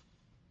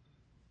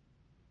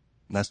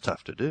 And that's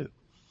tough to do.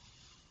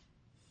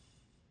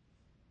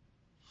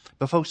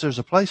 But folks, there's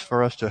a place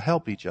for us to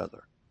help each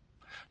other.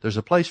 There's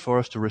a place for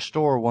us to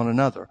restore one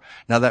another.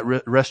 Now that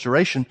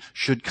restoration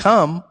should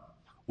come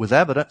with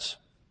evidence.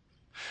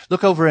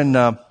 Look over in,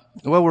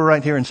 we're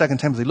right here in 2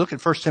 Timothy. Look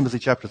at 1 Timothy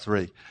chapter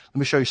 3. Let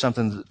me show you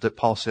something that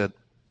Paul said.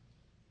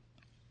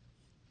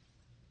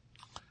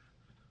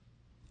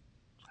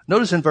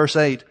 Notice in verse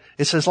 8,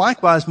 it says,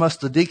 likewise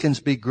must the deacons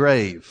be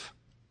grave.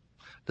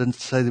 Doesn't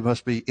say they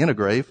must be in a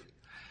grave.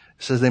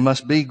 It says they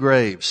must be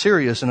grave,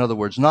 serious in other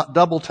words, not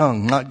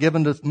double-tongued, not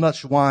given to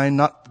much wine,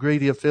 not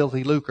greedy of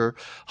filthy lucre,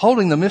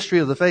 holding the mystery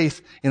of the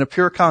faith in a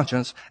pure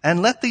conscience,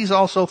 and let these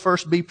also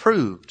first be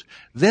proved.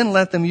 Then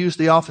let them use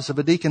the office of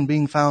a deacon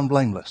being found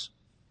blameless.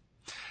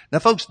 Now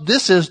folks,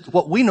 this is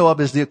what we know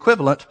of as the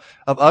equivalent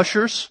of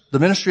ushers, the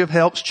ministry of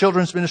helps,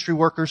 children's ministry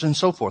workers, and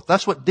so forth.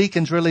 That's what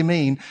deacons really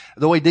mean,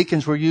 the way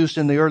deacons were used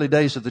in the early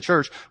days of the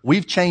church.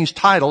 We've changed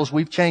titles,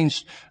 we've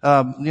changed,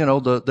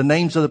 the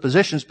names of the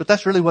positions, but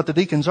that's really what the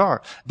deacons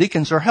are.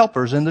 Deacons are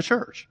helpers in the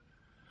church.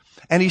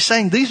 And he's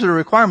saying these are the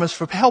requirements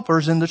for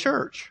helpers in the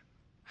church.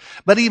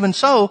 But even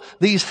so,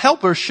 these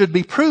helpers should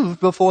be proved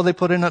before they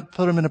put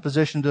them in a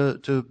position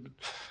to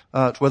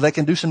where they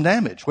can do some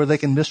damage, where they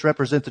can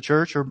misrepresent the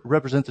church or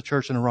represent the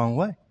church in the wrong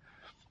way.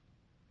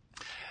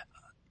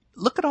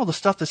 Look at all the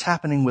stuff that's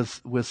happening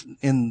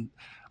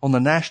on the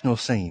national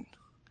scene.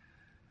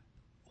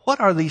 What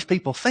are these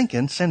people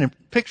thinking, sending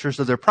pictures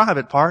of their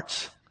private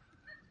parts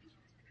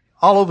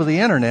all over the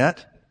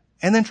internet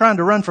and then trying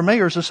to run for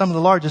mayors of some of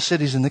the largest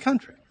cities in the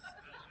country?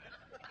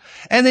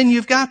 And then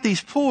you've got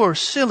these poor,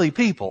 silly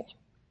people,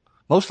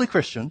 mostly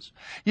Christians.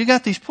 You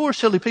got these poor,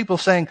 silly people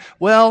saying,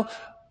 well,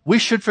 we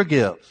should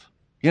forgive.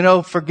 You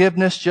know,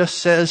 forgiveness just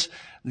says,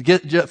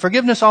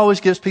 forgiveness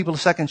always gives people a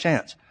second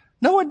chance.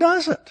 No, it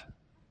doesn't.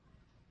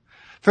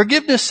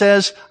 Forgiveness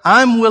says,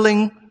 I'm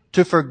willing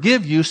to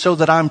forgive you so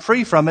that I'm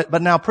free from it,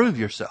 but now prove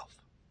yourself.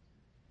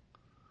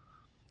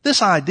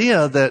 This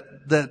idea that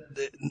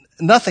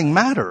nothing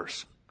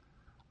matters.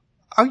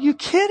 Are you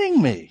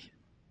kidding me?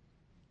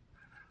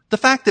 The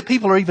fact that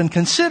people are even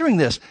considering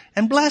this,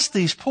 and bless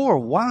these poor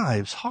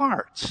wives'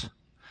 hearts,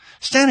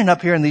 standing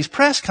up here in these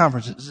press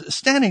conferences,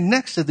 standing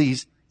next to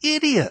these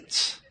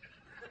idiots,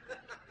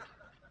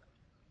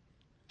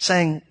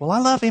 saying, well, I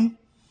love him.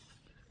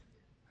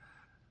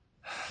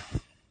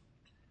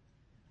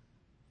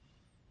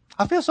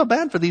 I feel so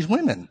bad for these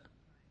women.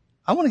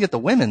 I want to get the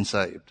women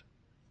saved.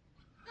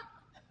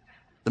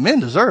 The men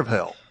deserve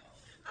hell.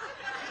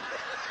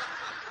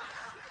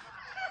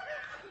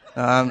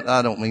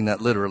 I don't mean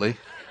that literally.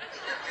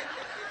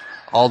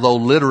 Although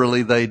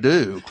literally they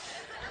do.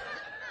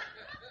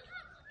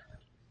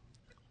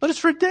 But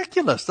it's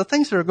ridiculous. The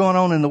things that are going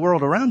on in the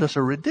world around us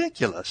are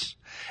ridiculous.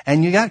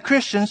 And you got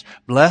Christians,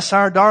 bless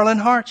our darling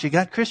hearts, you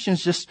got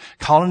Christians just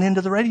calling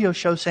into the radio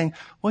show saying,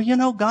 well, you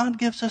know, God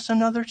gives us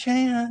another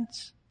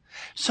chance.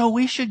 So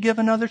we should give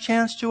another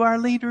chance to our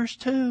leaders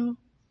too.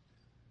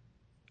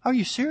 Are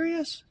you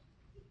serious?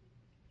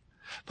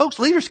 Folks,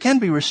 leaders can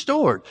be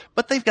restored,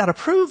 but they've got to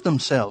prove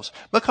themselves.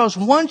 Because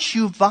once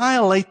you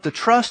violate the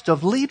trust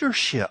of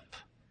leadership,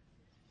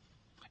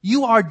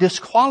 you are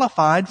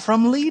disqualified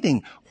from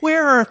leading.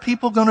 Where are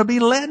people going to be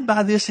led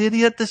by this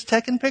idiot that's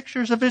taking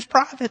pictures of his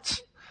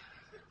privates?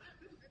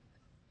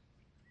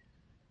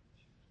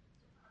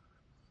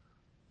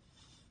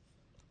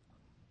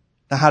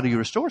 Now, how do you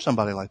restore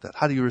somebody like that?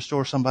 How do you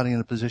restore somebody in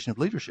a position of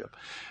leadership?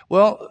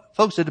 Well,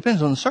 folks, it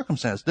depends on the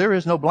circumstance. There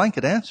is no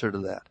blanket answer to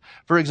that.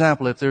 For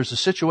example, if there's a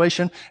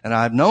situation, and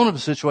I've known of a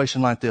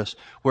situation like this,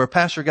 where a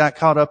pastor got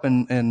caught up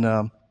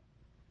in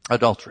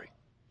adultery.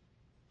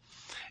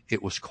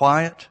 It was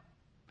quiet.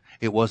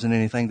 It wasn't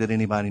anything that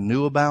anybody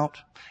knew about.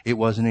 It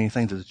wasn't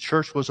anything that the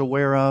church was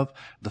aware of.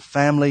 The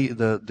family,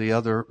 the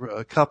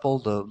other couple,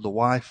 the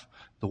wife,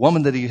 the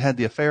woman that he had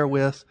the affair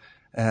with,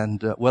 and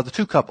the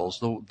two couples,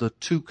 the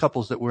two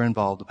couples that were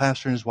involved, the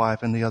pastor and his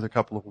wife and the other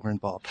couple that were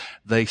involved.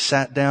 They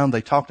sat down,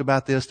 they talked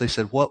about this, they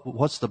said,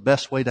 what's the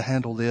best way to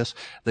handle this?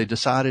 They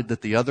decided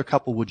that the other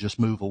couple would just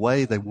move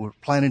away. They were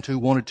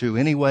wanted to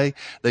anyway.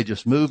 They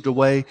just moved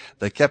away.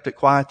 They kept it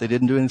quiet. They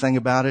didn't do anything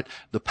about it.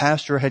 The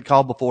pastor had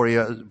called before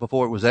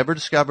it was ever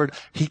discovered.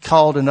 He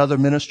called another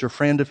minister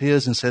friend of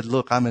his and said,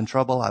 look, I'm in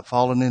trouble. I've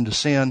fallen into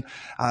sin.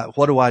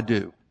 What do I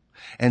do?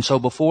 And so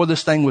before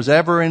this thing was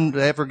came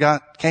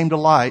to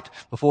light,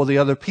 before the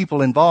other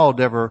people involved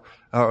or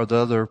the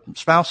other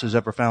spouses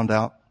ever found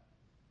out,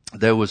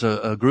 there was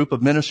a group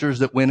of ministers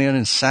that went in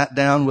and sat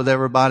down with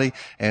everybody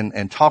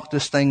and talked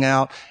this thing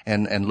out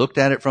and looked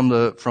at it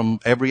from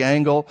every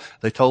angle.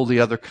 They told the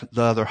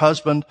other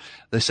husband,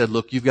 they said,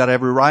 look, you've got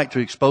every right to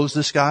expose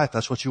this guy if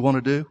that's what you want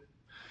to do.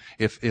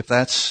 If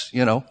that's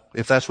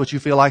what you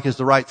feel like is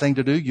the right thing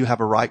to do, you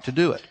have a right to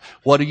do it.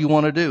 What do you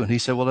want to do? And he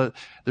said, well,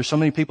 there's so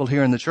many people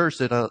here in the church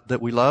that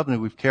we love and that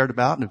we've cared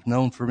about and have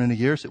known for many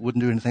years. It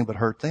wouldn't do anything but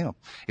hurt them.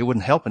 It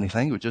wouldn't help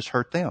anything. It would just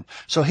hurt them.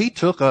 So he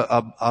took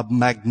a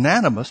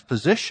magnanimous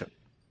position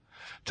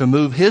to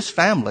move his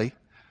family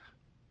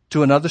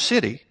to another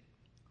city,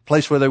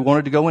 place where they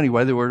wanted to go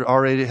anyway.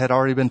 They had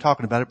already been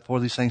talking about it before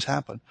these things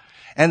happened.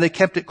 And they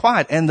kept it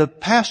quiet. And the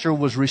pastor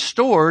was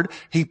restored.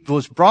 He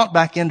was brought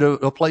back into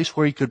a place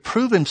where he could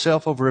prove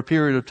himself over a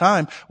period of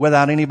time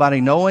without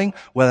anybody knowing,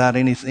 without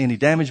any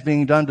damage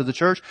being done to the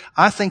church.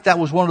 I think that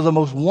was one of the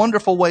most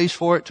wonderful ways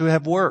for it to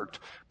have worked.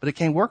 But it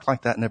can't work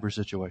like that in every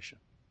situation.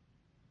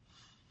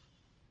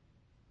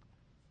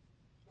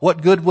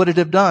 What good would it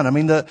have done? I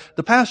mean, the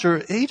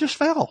pastor, he just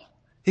fell.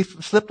 He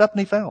slipped up and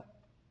he fell.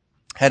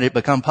 Had it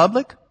become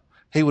public,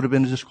 he would have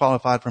been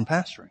disqualified from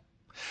pastoring.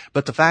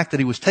 But the fact that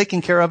he was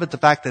taking care of it, the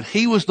fact that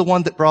he was the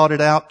one that brought it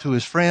out to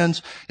his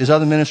friends, his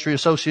other ministry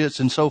associates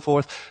and so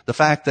forth, the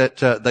fact that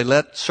they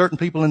let certain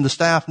people in the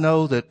staff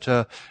know that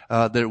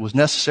it was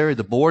necessary,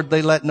 the board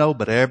they let know,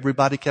 but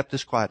everybody kept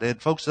this quiet.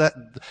 And folks,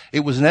 it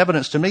was an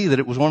evidence to me that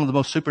it was one of the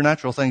most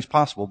supernatural things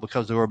possible,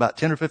 because there were about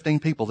 10 or 15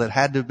 people that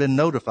had to have been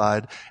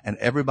notified, and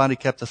everybody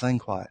kept the thing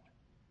quiet.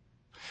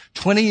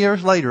 20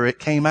 years later, it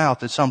came out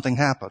that something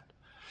happened.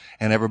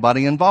 And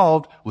everybody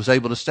involved was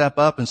able to step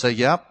up and say,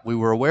 yep, we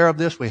were aware of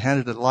this. We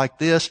handled it like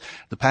this.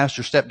 The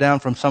pastor stepped down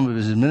from some of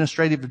his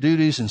administrative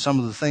duties and some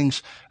of the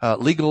things,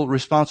 legal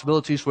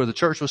responsibilities where the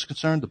church was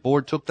concerned. The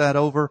board took that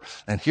over.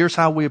 And here's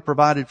how we have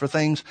provided for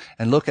things.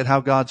 And look at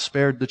how God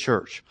spared the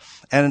church.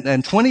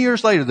 And 20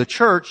 years later, the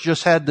church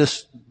just had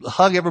this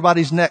hug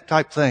everybody's neck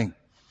type thing.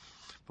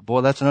 But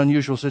boy, that's an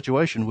unusual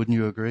situation. Wouldn't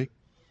you agree?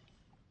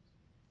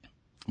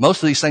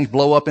 Most of these things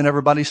blow up in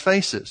everybody's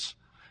faces.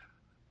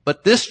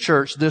 But this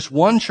church, this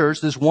one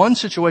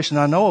situation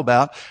I know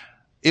about,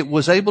 it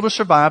was able to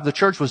survive. The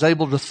church was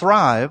able to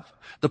thrive.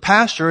 The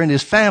pastor and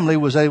his family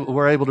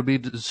were able to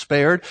be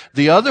spared.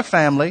 The other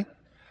family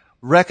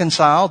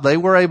reconciled. They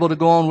were able to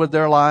go on with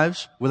their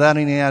lives without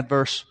any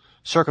adverse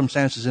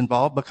circumstances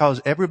involved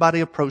because everybody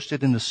approached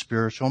it in a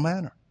spiritual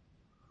manner.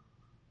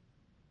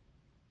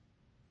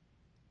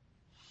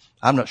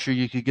 I'm not sure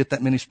you could get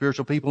that many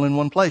spiritual people in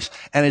one place.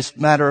 And as a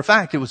matter of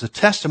fact, it was a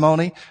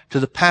testimony to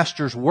the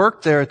pastor's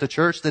work there at the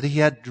church that he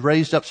had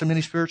raised up so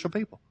many spiritual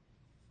people.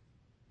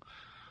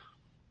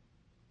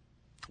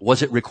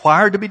 Was it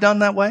required to be done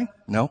that way?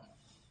 No.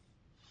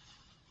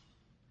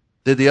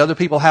 Did the other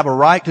people have a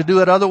right to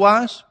do it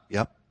otherwise?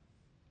 Yep.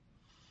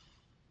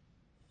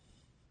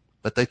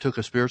 But they took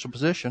a spiritual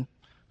position.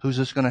 Who's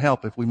this going to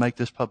help if we make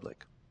this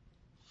public?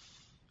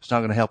 It's not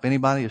going to help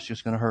anybody. It's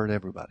just going to hurt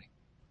everybody.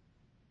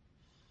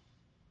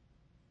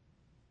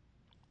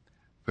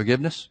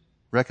 Forgiveness,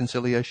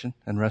 reconciliation,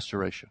 and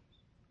restoration.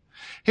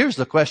 Here's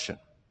the question.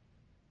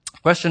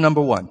 Question number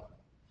 1.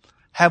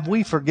 Have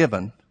we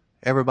forgiven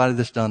everybody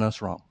that's done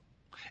us wrong?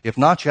 If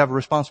not, you have a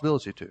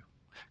responsibility to.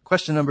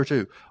 Question number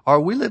 2. Are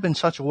we living in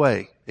such a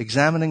way,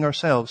 examining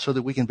ourselves so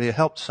that we can be a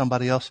help to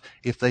somebody else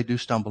if they do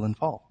stumble and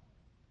fall?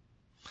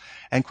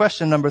 And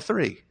question number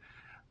 3.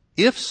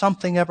 If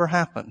something ever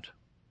happened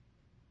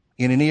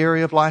in any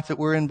area of life that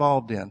we're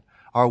involved in,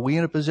 are we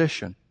in a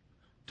position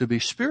to be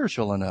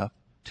spiritual enough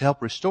to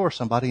help restore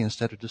somebody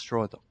instead of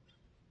destroy them?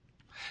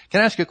 Can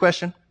I ask you a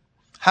question?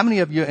 How many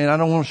of you, and I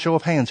don't want to show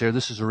of hands here,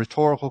 this is a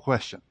rhetorical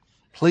question.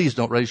 Please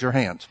don't raise your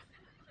hands.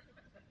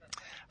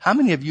 How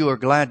many of you are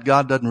glad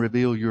God doesn't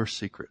reveal your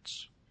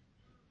secrets?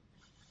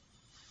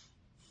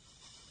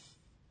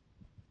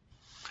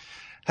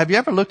 Have you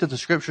ever looked at the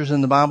scriptures in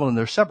the Bible, and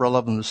there's several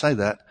of them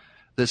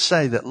that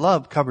say that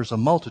love covers a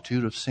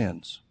multitude of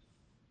sins?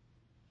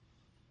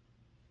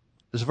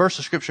 There's a verse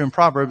of scripture in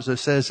Proverbs that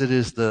says it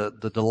is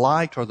the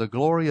delight or the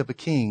glory of a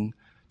king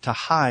to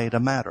hide a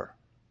matter.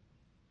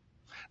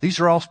 These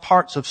are all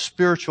parts of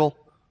spiritual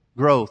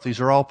growth.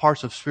 These are all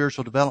parts of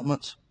spiritual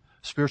development.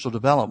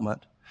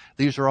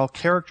 These are all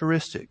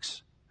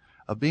characteristics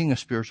of being a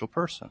spiritual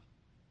person.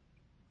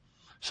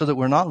 So that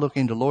we're not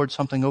looking to lord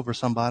something over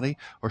somebody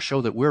or show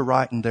that we're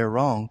right and they're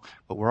wrong,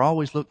 but we're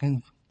always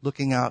looking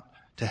out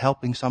to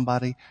helping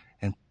somebody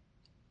and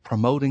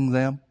promoting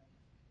them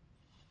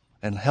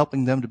and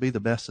helping them to be the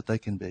best that they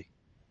can be.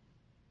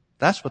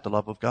 That's what the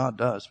love of God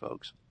does,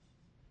 folks.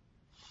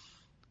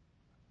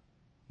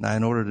 Now,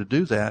 in order to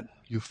do that,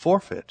 you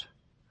forfeit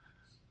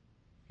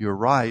your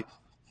right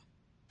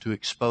to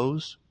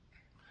expose.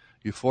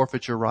 You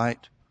forfeit your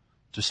right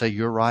to say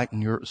you're right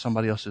and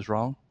somebody else is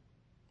wrong.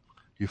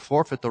 You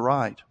forfeit the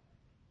right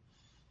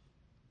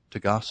to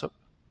gossip.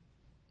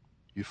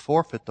 You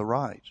forfeit the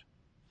right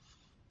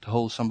to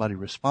hold somebody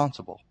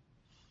responsible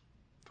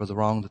for the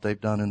wrong that they've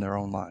done in their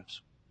own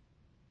lives.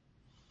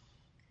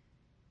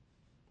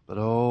 But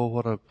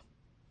oh,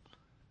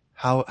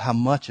 how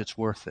much it's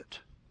worth it.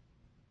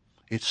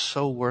 It's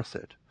so worth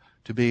it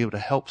to be able to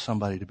help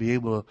somebody, to be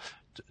able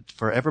to,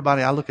 for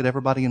everybody. I look at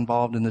everybody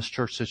involved in this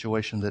church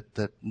situation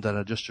that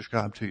I just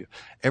described to you.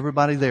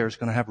 Everybody there is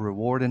going to have a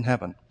reward in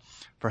heaven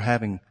for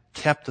having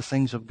kept the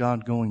things of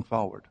God going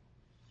forward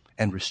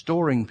and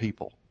restoring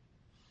people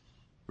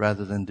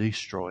rather than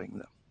destroying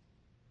them.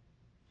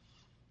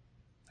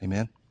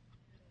 Amen.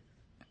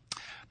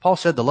 Paul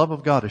said the love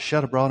of God is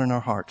shed abroad in our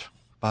heart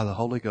by the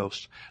Holy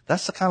Ghost.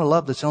 That's the kind of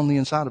love that's on the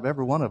inside of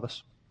every one of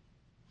us.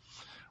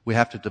 We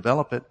have to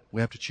develop it.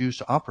 We have to choose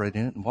to operate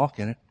in it and walk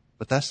in it.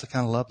 But that's the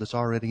kind of love that's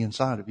already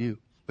inside of you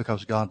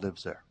because God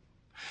lives there.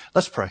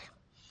 Let's pray.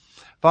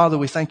 Father,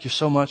 we thank you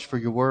so much for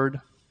your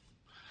word.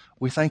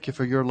 We thank you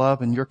for your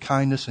love and your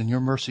kindness and your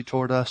mercy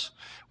toward us.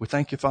 We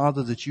thank you,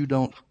 Father, that you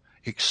don't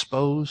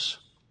expose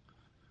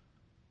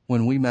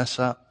when we mess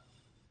up,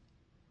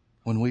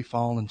 when we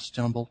fall and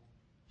stumble.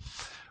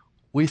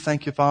 We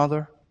thank you,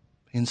 Father.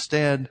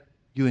 Instead,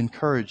 you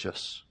encourage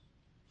us.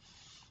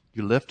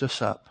 You lift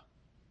us up.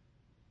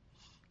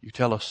 You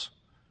tell us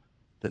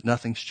that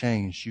nothing's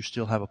changed. You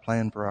still have a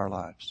plan for our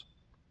lives.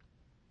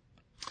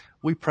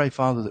 We pray,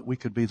 Father, that we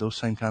could be those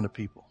same kind of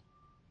people.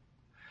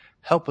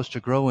 Help us to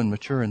grow and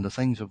mature in the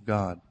things of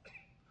God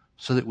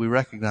so that we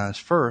recognize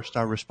first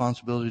our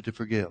responsibility to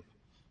forgive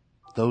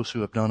those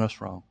who have done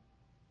us wrong.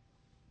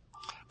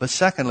 But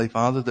secondly,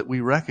 Father, that we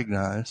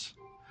recognize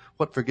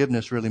what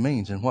forgiveness really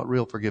means and what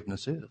real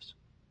forgiveness is.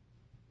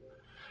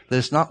 That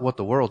it's not what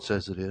the world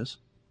says it is.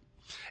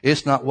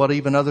 It's not what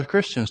even other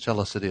Christians tell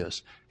us it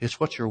is. It's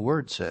what your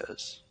word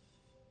says.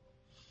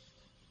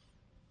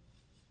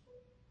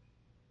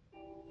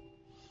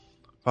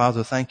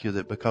 Father, thank you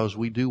that because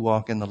we do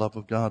walk in the love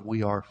of God,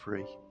 we are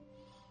free.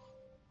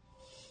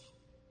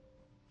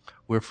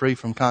 We're free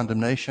from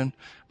condemnation,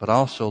 but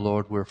also,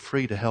 Lord, we're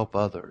free to help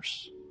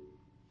others.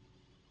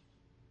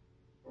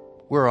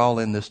 We're all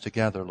in this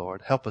together,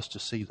 Lord. Help us to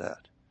see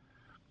that.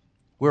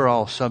 We're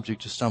all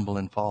subject to stumble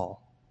and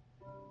fall.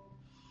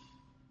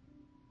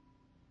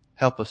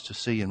 Help us to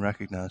see and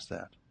recognize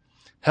that.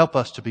 Help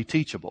us to be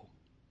teachable.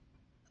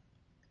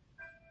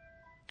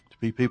 To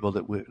be people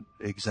that would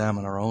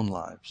examine our own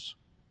lives.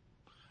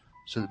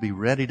 So that be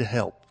ready to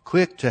help,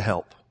 quick to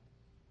help,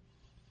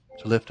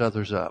 to lift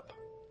others up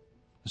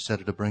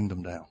instead of to bring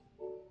them down.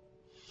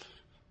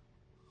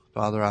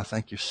 Father, I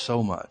thank you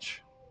so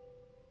much.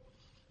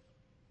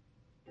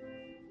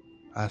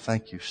 I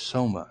thank you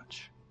so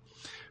much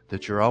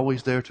that you're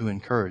always there to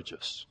encourage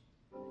us.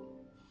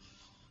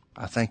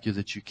 I thank you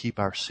that you keep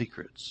our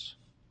secrets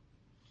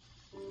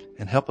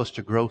and help us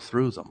to grow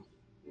through them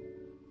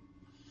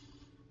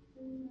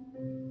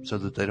so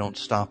that they don't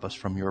stop us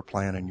from your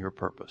plan and your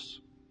purpose.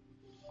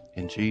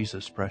 In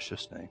Jesus'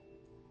 precious name.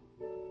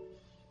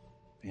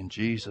 In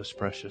Jesus'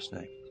 precious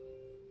name.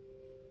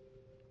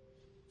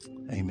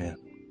 Amen.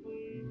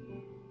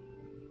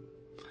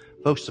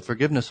 Folks, the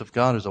forgiveness of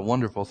God is a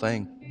wonderful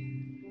thing.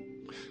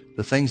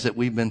 The things that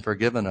we've been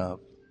forgiven of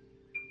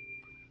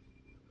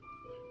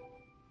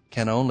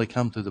can only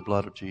come through the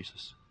blood of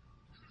Jesus.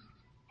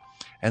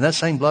 And that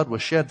same blood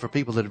was shed for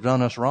people that have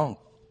done us wrong.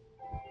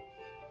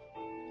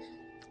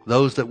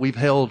 Those that we've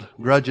held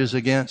grudges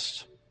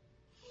against.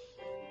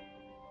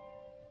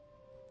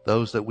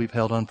 Those that we've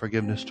held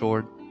unforgiveness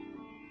toward.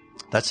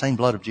 That same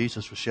blood of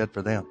Jesus was shed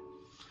for them.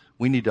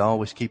 We need to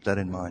always keep that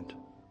in mind.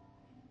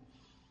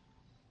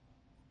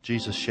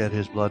 Jesus shed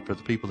his blood for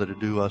the people that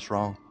do us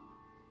wrong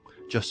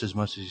just as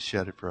much as he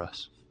shed it for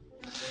us.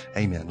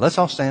 Amen. Let's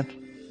all stand.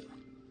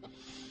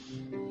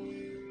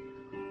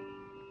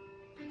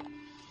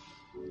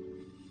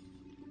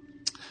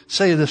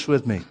 Say this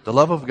with me. The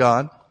love of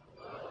God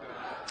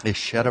is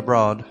shed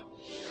abroad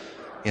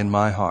in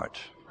my heart.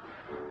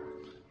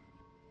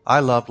 I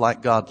love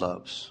like God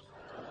loves.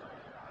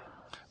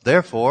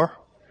 Therefore,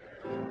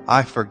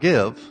 I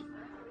forgive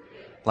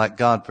like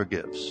God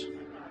forgives.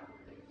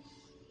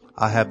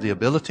 I have the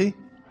ability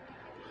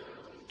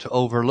to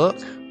overlook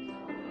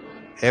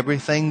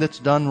everything that's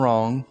done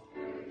wrong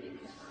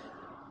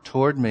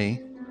toward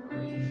me.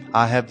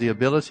 I have the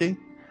ability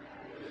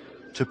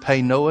to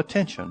pay no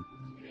attention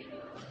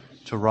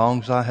to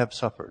wrongs I have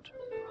suffered.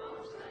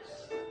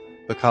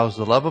 Because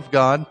the love of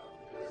God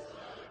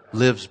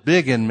lives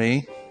big in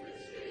me,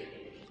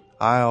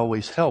 I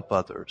always help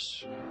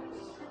others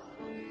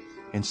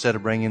instead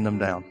of bringing them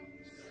down.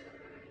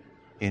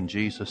 In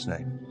Jesus'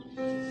 name.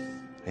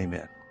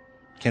 Amen.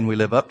 Can we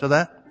live up to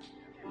that?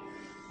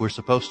 We're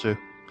supposed to.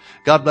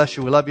 God bless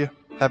you. We love you.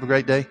 Have a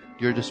great day.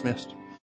 You're dismissed.